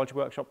Seagrass Biology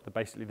Workshop,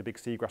 basically the big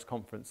seagrass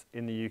conference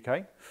in the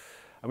UK.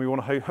 And we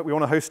want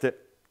to host it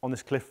on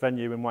this cliff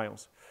venue in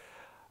Wales.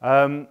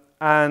 And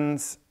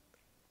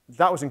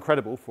that was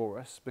incredible for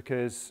us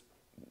because,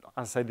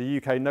 as I say, the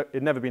UK, it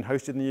had never been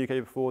hosted in the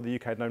UK before. The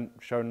UK had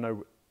shown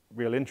no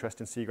real interest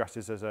in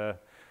seagrasses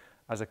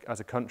as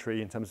a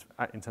country in terms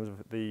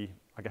of the,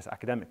 I guess,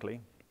 academically.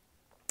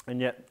 And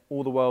yet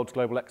all the world's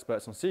global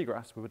experts on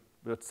seagrass were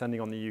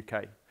descending on the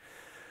UK.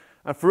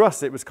 And for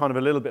us, it was kind of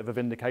a little bit of a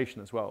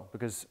vindication as well,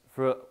 because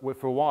for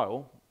a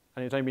while,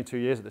 and it's only been 2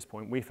 years at this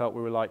point, we felt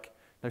we were like,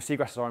 no,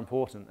 seagrasses are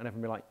important. And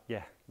everyone would be like,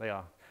 yeah, they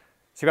are.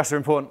 Seagrasses are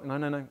important. No,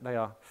 no, no, they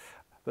are.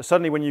 But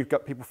suddenly when you've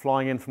got people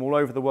flying in from all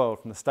over the world,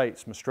 from the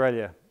States, from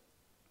Australia,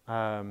 you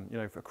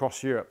know,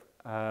 across Europe,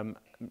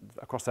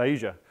 across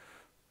Asia,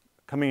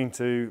 coming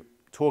to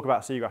talk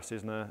about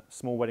seagrasses in a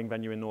small wedding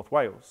venue in North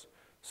Wales,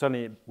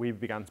 suddenly we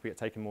began to be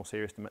taken more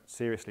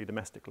seriously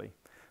domestically.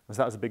 And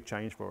so that was a big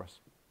change for us.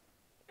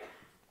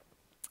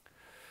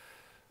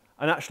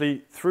 And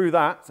actually, through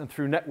that and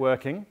through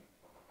networking,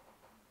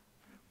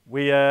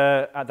 we,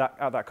 at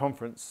that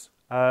conference,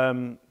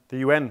 the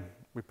UN,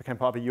 we became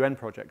part of a UN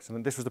project.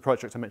 And this was the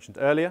project I mentioned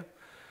earlier.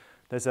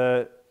 There's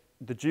the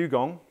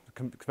dugong, the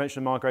Convention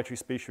of Migratory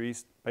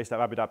Species, based out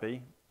of Abu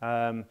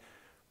Dhabi,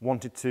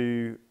 wanted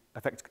to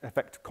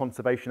affect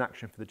conservation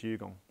action for the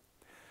dugong.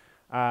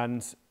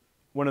 And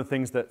one of the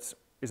things that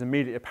is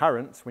immediately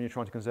apparent when you're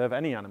trying to conserve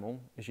any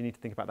animal is you need to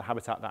think about the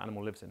habitat that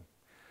animal lives in.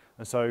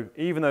 And so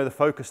even though the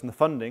focus and the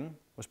funding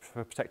was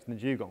for protecting the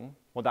dugong,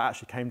 what that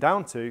actually came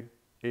down to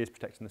is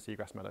protecting the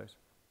seagrass meadows.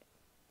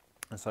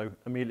 And so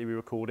immediately we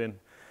were called in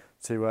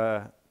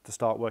to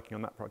start working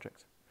on that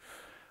project.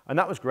 And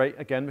that was great,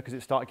 again, because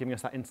it started giving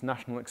us that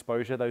international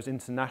exposure, those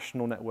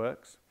international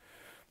networks.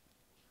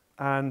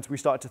 And we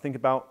started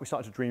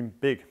to dream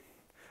big.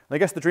 And I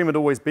guess the dream had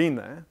always been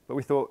there, but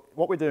we thought,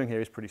 what we're doing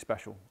here is pretty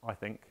special, I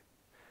think.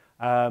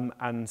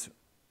 And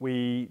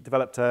we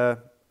developed a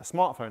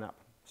smartphone app.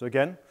 So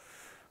again,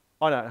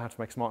 I don't know how to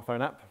make a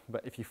smartphone app,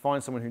 but if you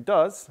find someone who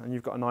does, and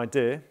you've got an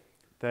idea,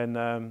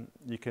 then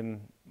you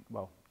can,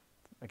 well,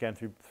 again,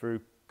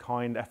 through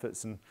kind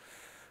efforts and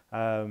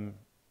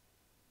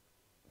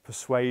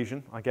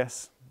persuasion, I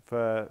guess,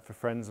 for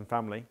friends and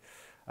family,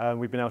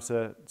 we've been able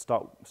to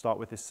start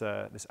with this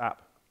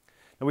app.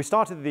 Now, we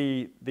started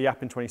the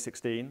app in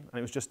 2016, and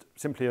it was just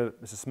simply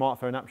it's a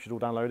smartphone app. You should all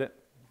download it.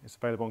 It's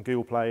available on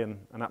Google Play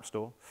and App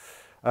Store.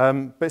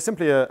 But it's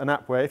simply an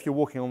app where if you're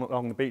walking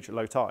along the beach at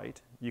low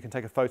tide, you can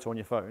take a photo on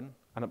your phone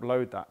and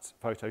upload that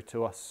photo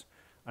to us,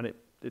 and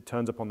it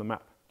turns up on the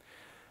map.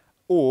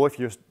 Or if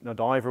you're a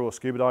diver or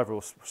scuba diver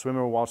or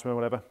swimmer or wild swimmer or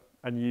whatever,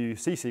 and you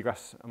see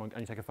seagrass and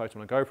you take a photo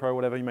on a GoPro or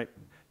whatever,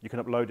 you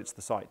can upload it to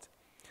the site.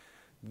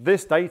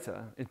 This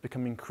data is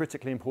becoming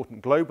critically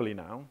important globally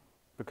now,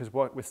 because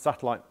with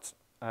satellite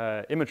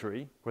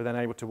imagery, we're then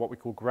able to what we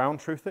call ground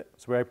truth it.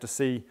 So we're able to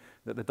see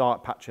that the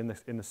dark patch in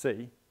the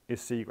sea is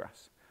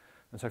seagrass.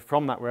 And so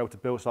from that, we're able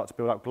to start to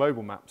build out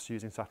global maps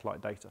using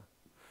satellite data.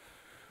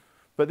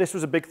 But this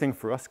was a big thing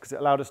for us because it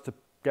allowed us to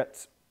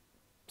get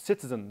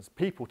citizens,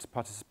 people to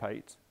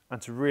participate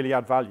and to really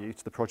add value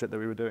to the project that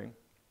we were doing.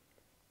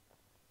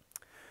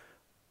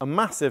 A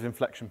massive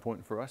inflection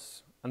point for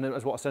us, and that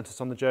was what sent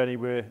us on the journey I'm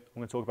going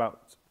to talk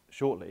about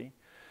shortly,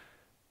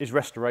 is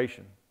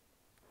restoration.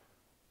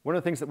 One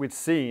of the things that we'd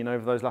seen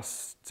over those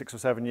last 6 or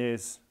 7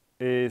 years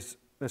is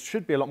there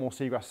should be a lot more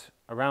seagrass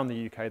around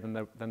the UK than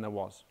there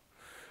was.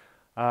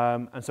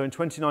 And so in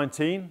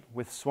 2019,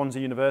 with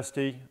Swansea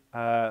University,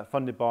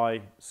 funded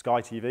by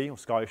Sky TV, or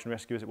Sky Ocean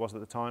Rescue as it was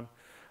at the time,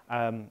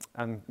 and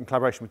in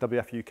collaboration with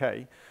WWF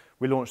UK,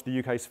 we launched the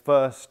UK's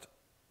first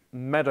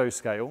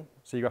meadow-scale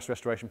seagrass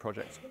restoration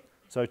project.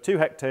 So 2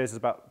 hectares is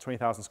about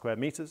 20,000 square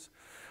metres.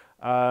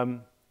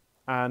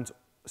 And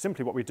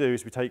simply what we do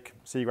is we take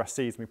seagrass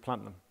seeds and we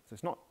plant them.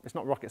 So it's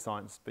not rocket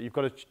science, but you've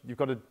got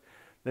to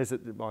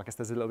well, I guess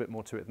there's a little bit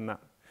more to it than that.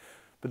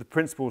 But the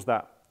principle is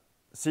that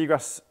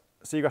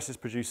seagrasses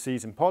produce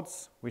seeds in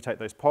pods. We take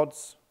those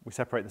pods, we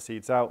separate the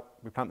seeds out,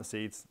 we plant the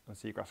seeds, and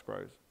seagrass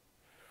grows.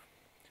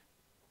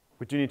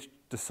 We do need to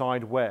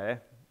decide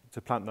where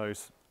to plant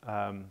those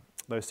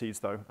seeds,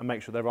 though, and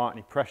make sure there aren't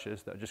any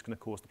pressures that are just going to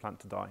cause the plant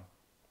to die.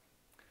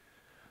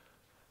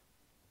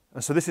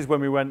 And so this is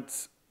when we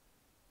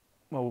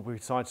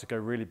decided to go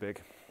really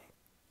big.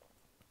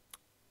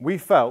 We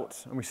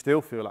felt, and we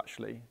still feel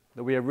actually,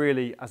 that we are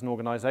really, as an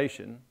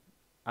organisation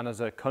and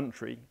as a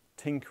country,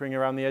 tinkering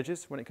around the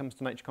edges when it comes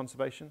to nature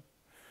conservation.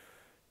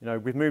 You know,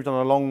 we've moved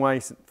on a long way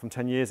from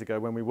 10 years ago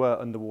when we were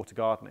underwater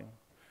gardening.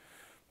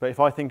 But if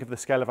I think of the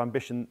scale of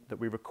ambition that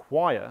we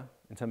require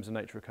in terms of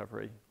nature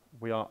recovery,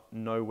 we are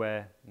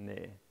nowhere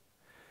near.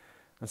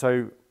 And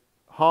so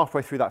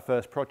halfway through that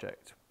first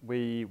project,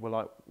 we were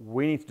like,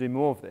 we need to do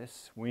more of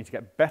this, we need to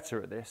get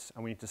better at this,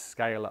 and we need to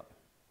scale up.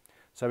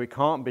 So it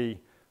can't be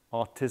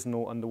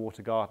artisanal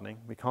underwater gardening.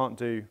 We can't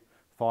do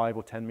 5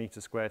 or 10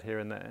 metres squared here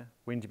and there.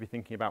 We need to be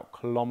thinking about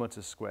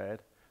kilometres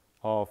squared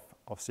of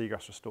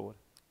seagrass restored.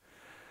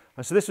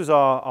 And so this was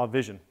our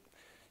vision.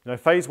 You know,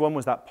 phase 1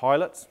 was that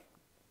pilot.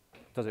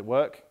 Does it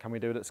work? Can we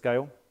do it at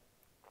scale?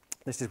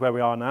 This is where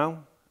we are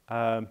now.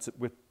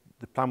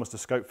 The plan was to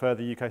scope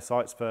further UK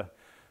sites for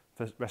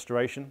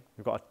restoration.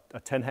 We've got a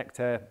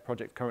 10-hectare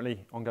project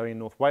currently ongoing in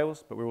North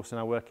Wales, but we're also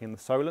now working in the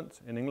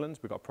Solent in England.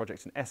 We've got a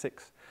project in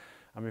Essex,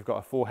 and we've got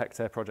a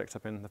 4-hectare project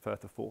up in the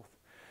Firth of Forth.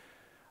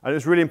 And it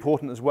was really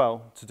important as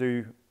well to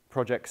do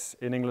projects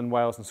in England,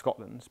 Wales and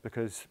Scotland,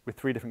 because with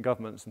 3 different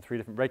governments and 3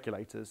 different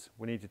regulators,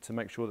 we needed to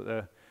make sure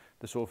that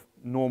the sort of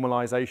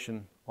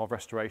normalisation of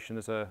restoration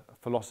as a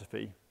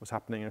philosophy was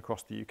happening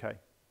across the UK.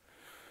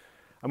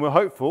 And we're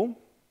hopeful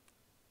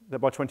that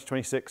by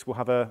 2026 we'll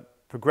have a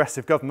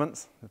progressive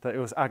government that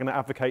is going to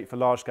advocate for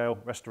large-scale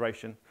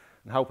restoration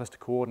and help us to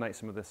coordinate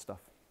some of this stuff.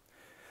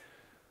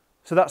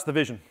 So that's the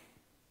vision.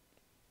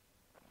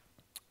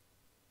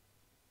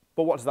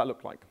 But what does that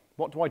look like?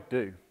 What do I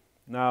do?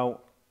 Now,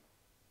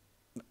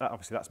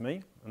 obviously that's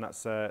me, and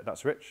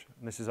that's Rich,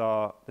 and this is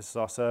our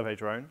survey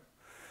drone.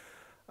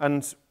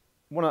 And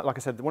like I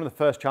said, one of the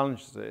first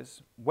challenges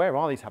is, where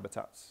are these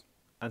habitats?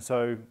 And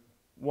so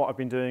what I've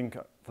been doing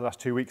for the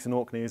last 2 weeks in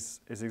Orkney is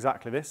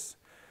exactly this.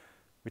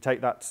 We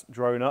take that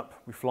drone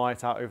up, we fly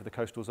it out over the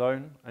coastal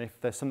zone, and if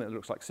there's something that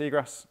looks like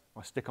seagrass,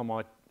 I stick on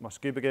my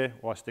scuba gear,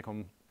 or I stick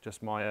on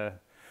just my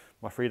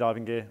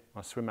freediving gear,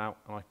 I swim out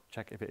and I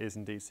check if it is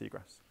indeed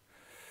seagrass.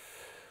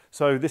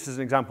 So this is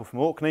an example from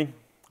Orkney.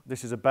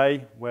 This is a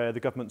bay where the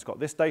government's got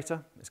this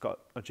data. It's got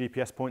a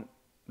GPS point,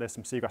 there's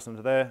some seagrass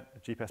under there, a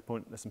GPS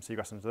point, there's some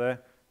seagrass under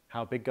there.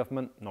 How big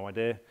government? No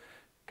idea.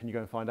 Can you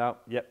go and find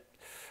out? Yep.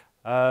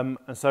 And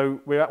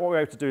so what we're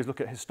able to do is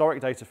look at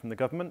historic data from the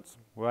government.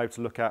 We're able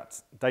to look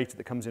at data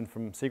that comes in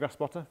from Seagrass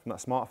Spotter, from that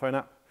smartphone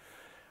app.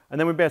 And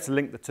then we'll be able to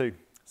link the two.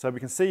 So we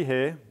can see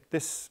here,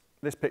 this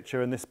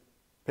picture and this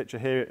picture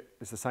here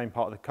is the same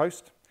part of the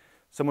coast.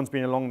 Someone's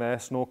been along there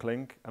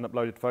snorkeling and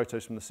uploaded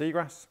photos from the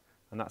seagrass,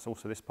 and that's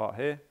also this part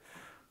here.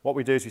 What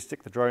we do is we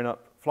stick the drone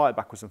up, fly it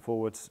backwards and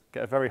forwards,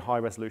 get a very high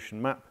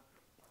resolution map,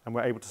 and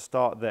we're able to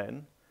start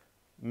then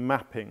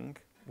mapping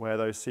where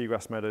those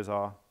seagrass meadows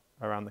are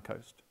around the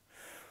coast.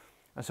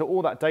 And so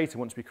all that data,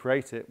 once we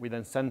create it, we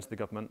then send to the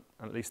government,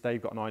 and at least they've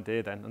got an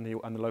idea then,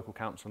 and the local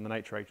council and the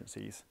nature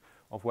agencies,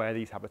 of where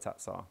these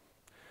habitats are.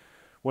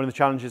 One of the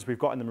challenges we've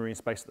got in the marine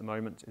space at the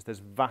moment is there's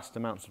vast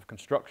amounts of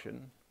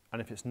construction,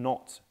 and if it's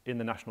not in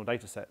the national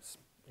data sets,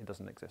 it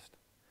doesn't exist.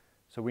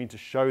 So we need to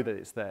show that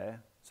it's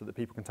there so that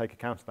people can take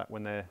account of that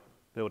when they're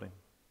building.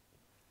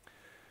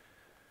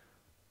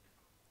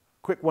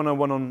 Quick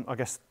 101 on, I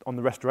guess, on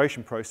the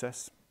restoration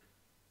process.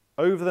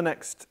 Over the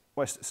next,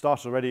 well, it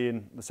started already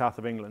in the south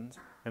of England,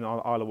 in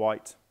Isle of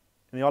Wight.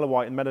 In the Isle of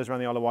Wight, in meadows around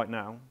the Isle of Wight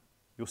now,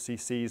 you'll see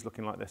seas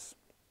looking like this.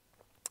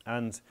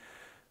 And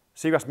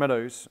seagrass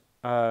meadows,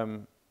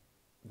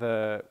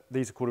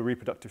 these are called a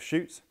reproductive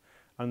shoot.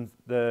 And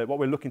what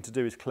we're looking to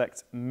do is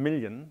collect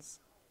millions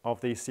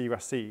of these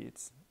seagrass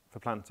seeds for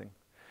planting.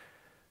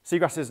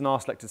 Seagrass is an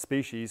R-selected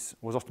species,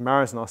 was often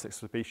married as an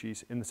R-selected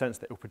species in the sense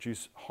that it will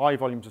produce high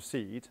volumes of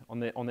seed on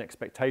the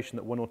expectation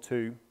that one or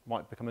two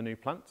might become a new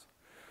plant.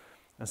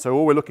 And so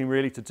all we're looking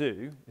really to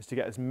do is to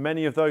get as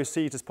many of those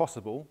seeds as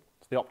possible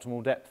to the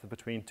optimal depth of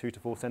between 2 to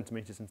 4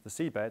 centimetres into the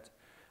seabed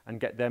and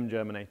get them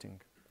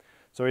germinating.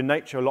 So in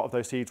nature, a lot of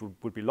those seeds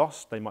would be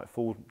lost. They might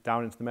fall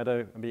down into the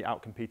meadow and be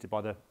outcompeted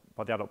by the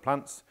adult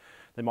plants.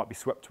 They might be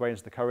swept away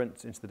into the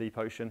current, into the deep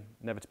ocean,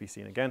 never to be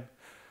seen again.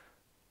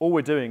 All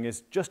we're doing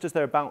is, just as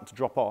they're about to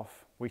drop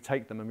off, we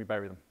take them and we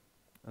bury them.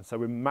 And so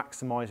we're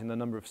maximising the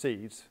number of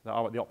seeds that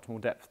are at the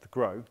optimal depth to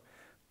grow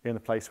in the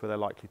place where they're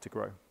likely to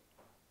grow.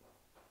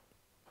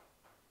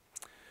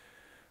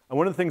 And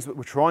one of the things that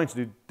we're trying to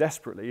do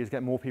desperately is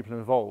get more people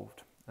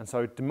involved. And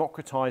so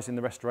democratising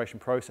the restoration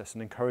process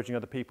and encouraging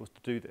other people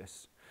to do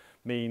this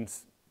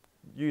means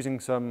using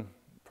some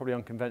probably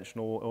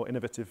unconventional or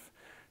innovative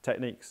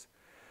techniques.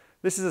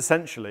 This is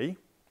essentially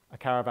a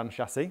caravan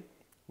chassis,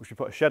 which we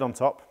put a shed on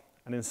top,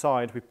 and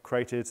inside we've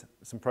created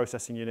some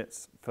processing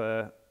units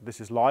for,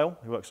 this is Lyle,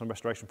 who works on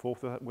Restoration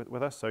Forth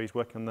with us, so he's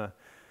working on the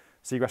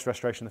seagrass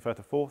restoration in the Firth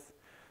of Forth.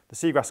 The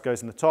seagrass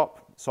goes in the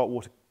top, salt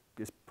water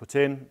is put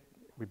in,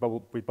 we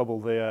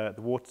bubble the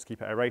water to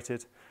keep it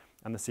aerated,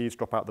 and the seeds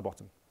drop out the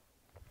bottom.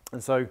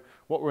 And so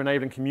what we're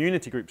enabling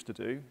community groups to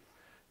do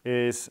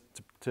is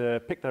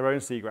to pick their own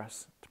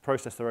seagrass, to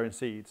process their own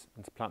seeds,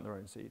 and to plant their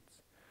own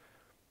seeds.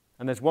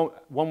 And there's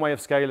one way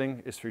of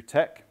scaling is through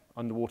tech,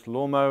 underwater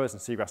lawnmowers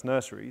and seagrass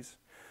nurseries.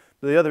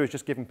 But the other is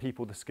just giving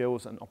people the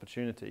skills and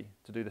opportunity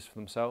to do this for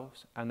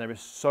themselves. And there is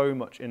so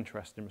much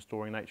interest in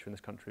restoring nature in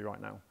this country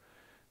right now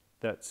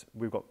that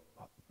we've got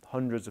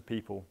hundreds of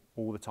people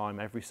all the time,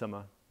 every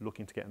summer,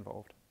 looking to get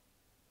involved.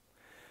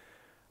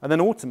 And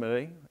then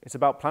ultimately, it's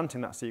about planting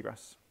that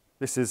seagrass.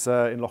 This is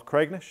in Loch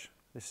Craignish.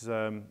 This is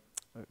a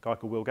guy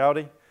called Will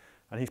Gowdy,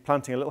 and he's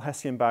planting a little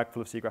hessian bag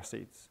full of seagrass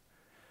seeds.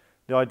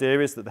 The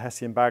idea is that the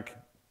hessian bag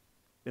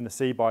in the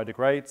sea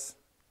biodegrades,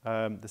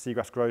 the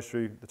seagrass grows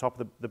through the top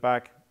of the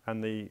bag,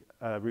 and the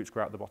roots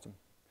grow out the bottom.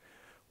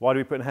 Why do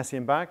we put in a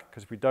hessian bag?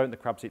 Because if we don't, the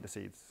crabs eat the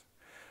seeds.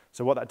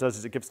 So what that does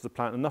is it gives the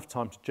plant enough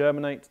time to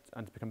germinate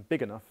and to become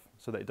big enough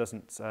so that it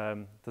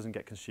doesn't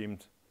get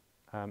consumed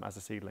as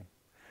a seedling.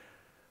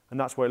 And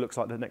that's what it looks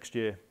like the next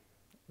year.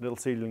 Little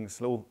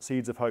seedlings, little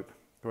seeds of hope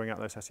growing out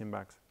those hessian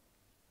bags.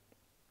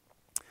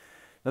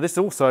 Now this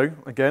also,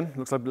 again,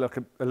 looks like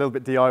a little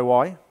bit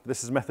DIY.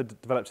 This is a method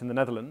developed in the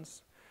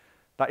Netherlands.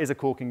 That is a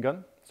corking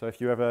gun. So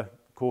if you're ever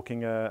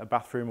corking a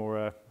bathroom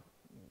or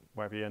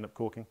wherever you end up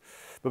corking.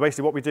 But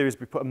basically what we do is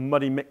we put a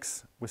muddy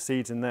mix with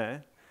seeds in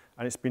there,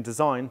 and it's been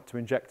designed to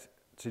inject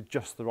to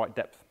just the right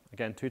depth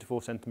again 2 to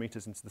 4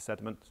 centimetres into the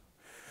sediment.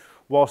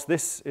 Whilst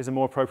this is a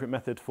more appropriate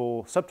method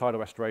for subtidal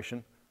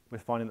restoration, we're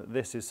finding that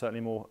this is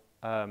certainly more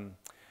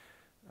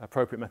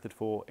appropriate method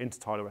for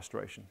intertidal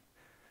restoration.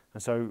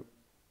 And so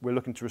we're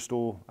looking to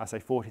restore, I say,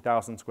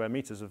 40,000 square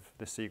metres of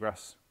this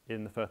seagrass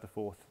in the Firth of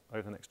Forth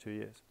over the next 2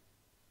 years.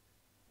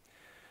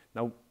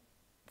 Now,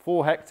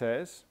 4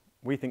 hectares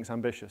we think is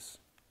ambitious.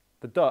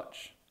 The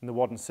Dutch in the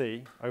Wadden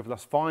Sea over the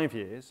last 5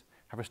 years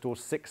have restored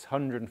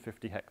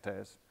 650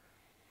 hectares.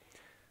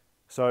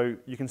 So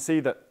you can see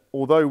that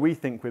although we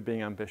think we're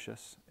being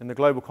ambitious, in the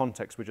global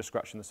context we're just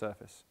scratching the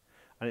surface.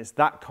 And it's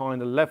that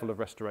kind of level of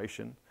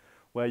restoration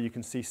where you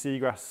can see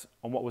seagrass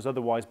on what was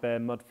otherwise bare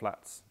mud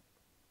flats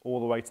all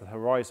the way to the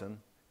horizon,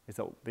 is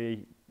that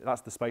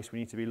that's the space we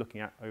need to be looking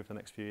at over the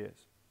next few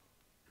years.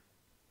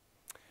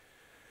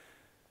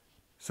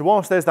 So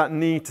whilst there's that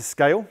need to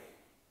scale,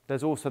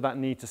 there's also that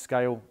need to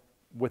scale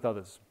with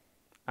others.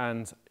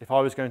 And if I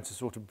was going to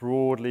sort of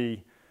broad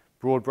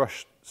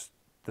brush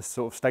the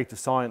sort of state of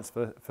science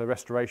for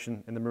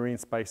restoration in the marine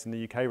space in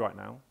the UK right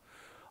now,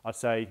 I'd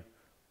say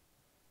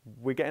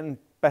we're getting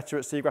better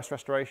at seagrass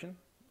restoration.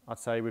 I'd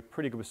say we're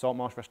pretty good with salt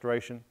marsh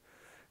restoration.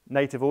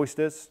 Native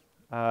oysters,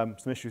 some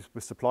issues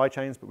with supply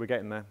chains, but we're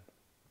getting there.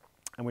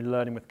 And we're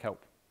learning with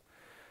kelp.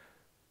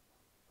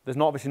 There's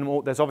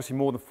obviously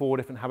more than 4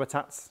 different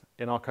habitats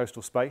in our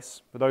coastal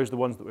space, but those are the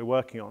ones that we're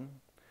working on.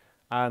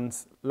 And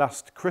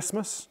last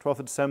Christmas, 12th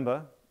of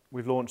December,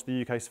 we've launched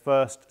the UK's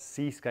first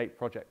Seascape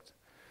project.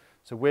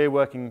 So we're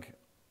working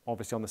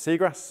obviously on the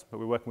seagrass, but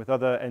we're working with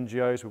other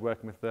NGOs, we're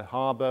working with the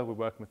harbour, we're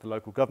working with the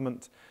local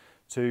government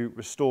to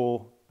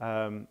restore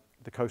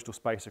the coastal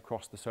space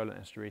across the Solent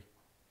estuary.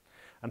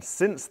 And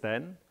since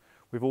then,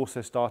 we've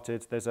also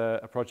started, there's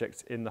a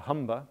project in the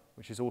Humber,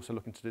 which is also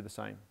looking to do the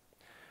same.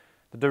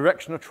 The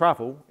direction of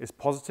travel is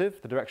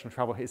positive, the direction of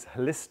travel is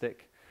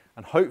holistic,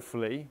 and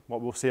hopefully what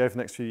we'll see over the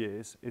next few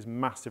years is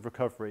massive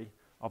recovery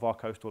of our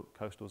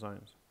coastal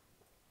zones.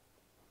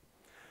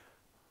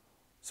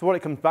 So what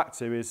it comes back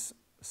to is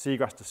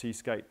seagrass to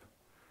seascape.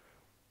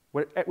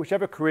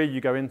 Whichever career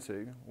you go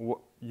into,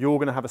 you're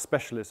going to have a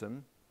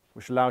specialism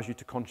which allows you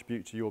to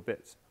contribute to your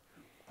bit.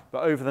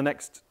 But over the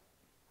next,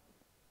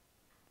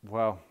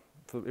 well,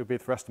 it'll be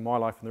for the rest of my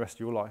life and the rest of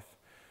your life,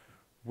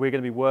 we're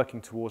going to be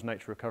working towards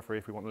nature recovery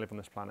if we want to live on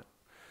this planet.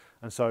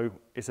 And so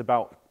it's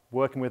about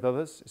working with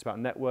others, it's about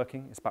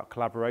networking, it's about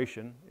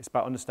collaboration, it's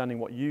about understanding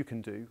what you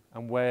can do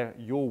and where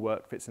your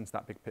work fits into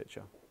that big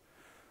picture.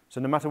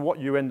 So no matter what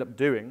you end up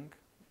doing,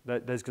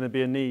 there's going to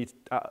be a need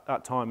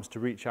at times to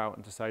reach out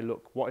and to say,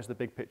 look, what is the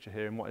big picture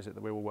here and what is it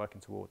that we're all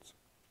working towards?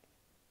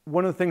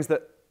 One of the things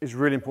that is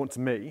really important to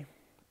me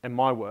in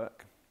my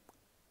work,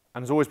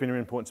 and has always been really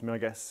important to me, I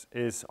guess,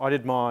 is I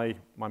did my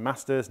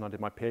master's and I did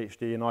my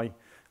PhD and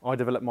I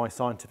developed my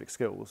scientific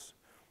skills.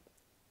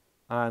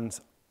 And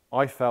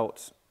I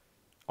felt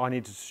I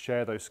needed to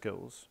share those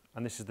skills.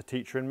 And this is the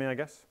teacher in me, I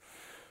guess.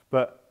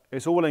 But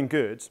it's all in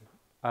good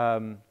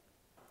knowing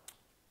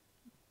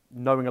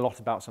a lot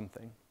about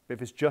something. But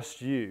if it's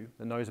just you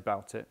that knows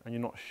about it and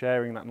you're not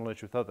sharing that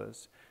knowledge with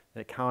others,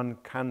 then it can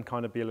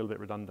kind of be a little bit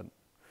redundant.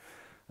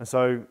 And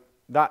so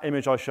that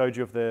image I showed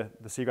you of the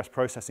seagrass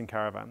processing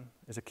caravan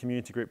is a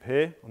community group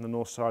here on the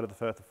north side of the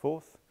Firth of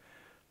Forth,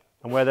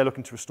 and where they're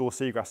looking to restore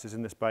seagrasses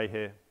in this bay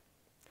here.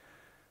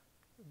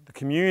 The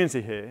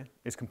community here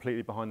is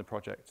completely behind the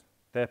project.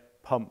 They're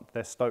pumped,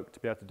 they're stoked to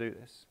be able to do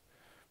this.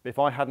 But if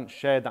I hadn't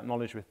shared that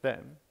knowledge with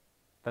them,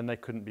 then they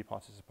couldn't be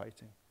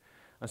participating.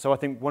 And so I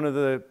think one of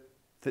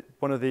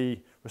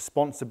the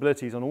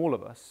responsibilities on all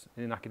of us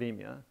in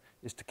academia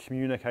is to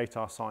communicate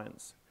our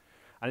science.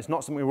 And it's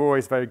not something we're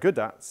always very good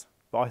at,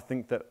 but I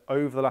think that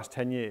over the last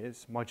 10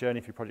 years, my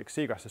journey through Project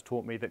Seagrass has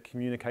taught me that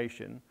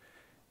communication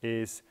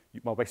is,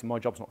 well, basically my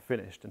job's not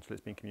finished until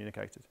it's been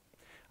communicated.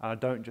 And I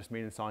don't just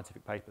mean in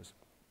scientific papers.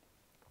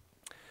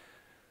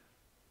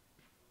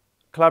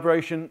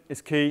 Collaboration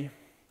is key,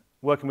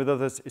 working with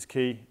others is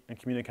key, and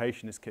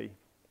communication is key.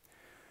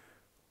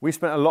 We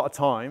spent a lot of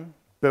time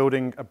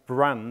building a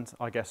brand,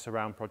 I guess,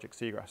 around Project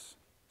Seagrass.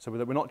 So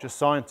that we're not just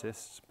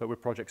scientists, but we're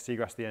Project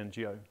Seagrass, the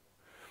NGO.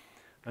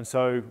 And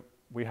so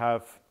we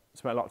have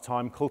spent a lot of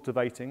time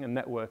cultivating and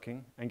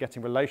networking and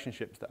getting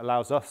relationships that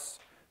allows us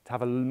to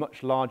have a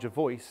much larger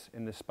voice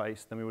in this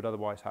space than we would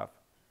otherwise have.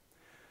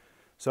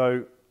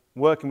 So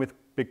working with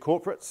big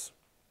corporates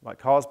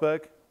like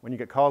Carlsberg, when you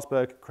get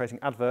Carlsberg creating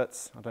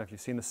adverts, I don't know if you've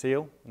seen the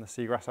seal and the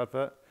Seagrass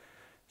advert,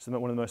 it's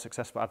one of the most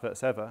successful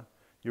adverts ever,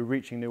 you're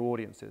reaching new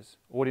audiences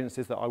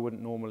that I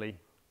wouldn't normally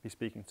be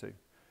speaking to.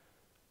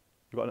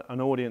 You've got an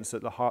audience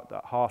at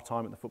half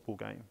time at the football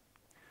game.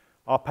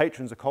 Our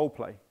patrons are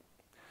Coldplay.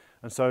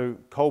 And so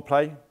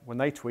Coldplay, when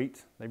they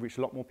tweet, they reach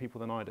a lot more people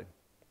than I do.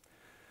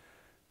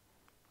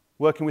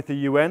 Working with the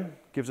UN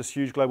gives us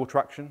huge global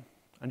traction.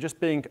 And just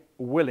being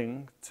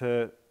willing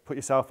to put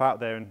yourself out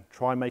there and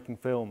try making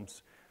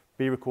films,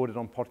 be recorded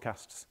on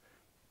podcasts,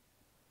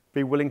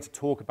 be willing to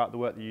talk about the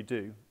work that you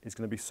do is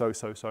going to be so,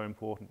 so, so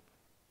important.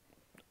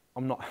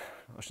 I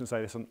shouldn't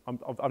say this,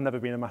 I've never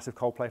been a massive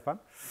Coldplay fan.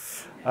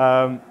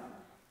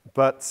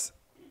 But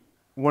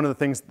one of the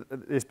things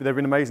is they've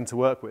been amazing to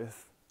work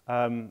with.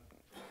 They've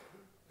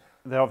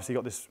obviously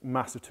got this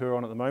massive tour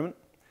on at the moment,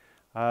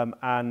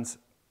 and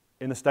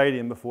in the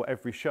stadium before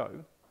every show,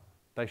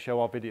 they show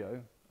our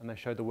video and they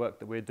show the work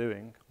that we're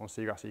doing on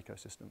seagrass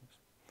ecosystems.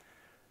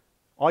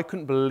 I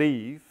couldn't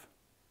believe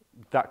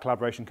that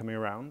collaboration coming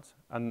around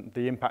and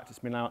the impact it's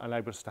been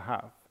enabled us to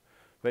have.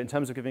 But in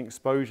terms of giving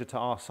exposure to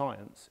our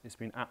science, it's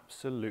been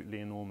absolutely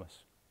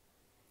enormous.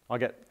 I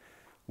get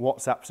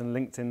WhatsApps and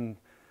LinkedIn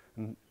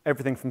and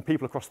everything from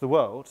people across the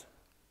world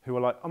who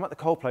are like, I'm at the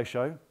Coldplay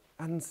show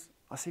and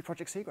I see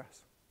Project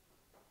Seagrass.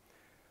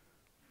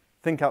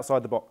 Think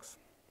outside the box.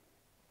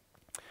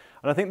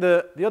 And I think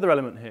the other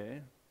element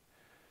here,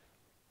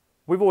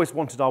 we've always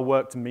wanted our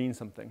work to mean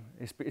something.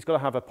 It's got to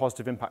have a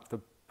positive impact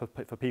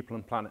for people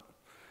and planet.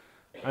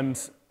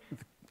 And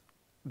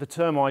the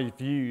term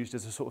I've used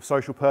is a sort of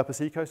social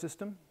purpose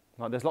ecosystem.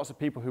 Like there's lots of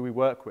people who we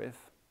work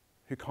with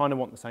who kind of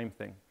want the same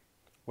thing,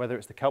 whether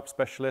it's the kelp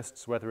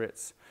specialists, whether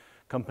it's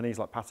companies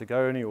like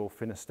Patagonia or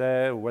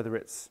Finisterre, or whether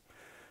it's,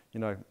 you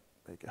know,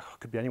 it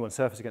could be anyone,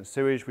 Surface Against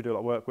Sewage, we do a lot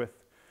of work with.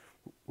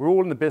 We're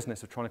all in the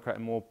business of trying to create a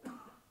more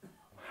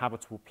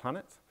habitable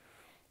planet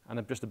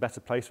and just a better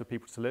place for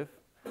people to live.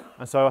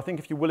 And so I think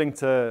if you're willing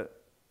to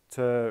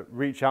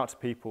reach out to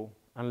people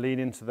and lean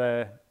into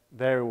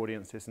their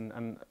audiences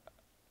and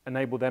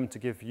enable them to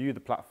give you the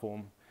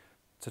platform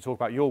to talk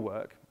about your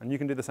work, and you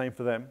can do the same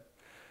for them,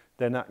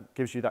 then that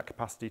gives you that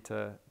capacity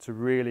to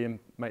really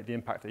make the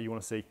impact that you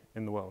want to see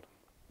in the world.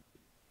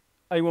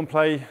 Anyone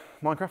play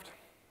Minecraft?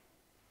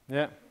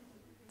 Yeah?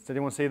 Does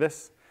anyone see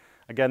this?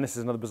 Again, this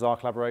is another bizarre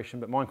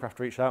collaboration, but Minecraft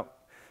reached out,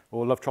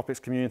 or Love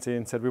Tropics community,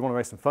 and said, we want to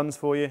raise some funds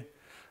for you.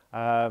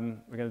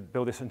 We're going to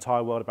build this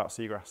entire world about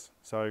seagrass.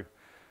 So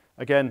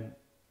again,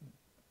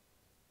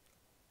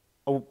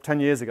 10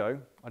 years ago,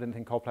 I didn't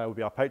think Coldplay would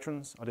be our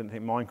patrons. I didn't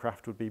think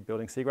Minecraft would be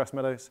building seagrass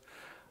meadows.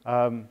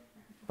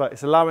 But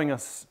it's allowing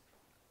us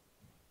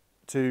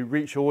to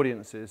reach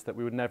audiences that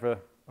we would never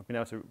have been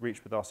able to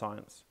reach with our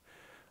science.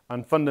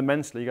 And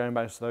fundamentally, going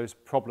back to those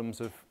problems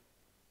of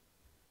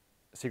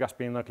seagrass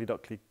being locally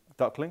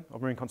duckling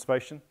of marine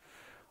conservation,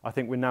 I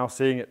think we're now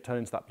seeing it turn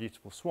into that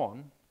beautiful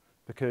swan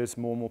because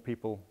more and more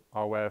people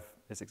are aware of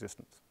its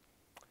existence.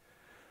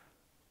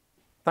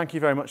 Thank you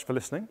very much for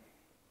listening.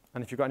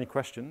 And if you've got any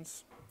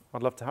questions,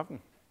 I'd love to have them.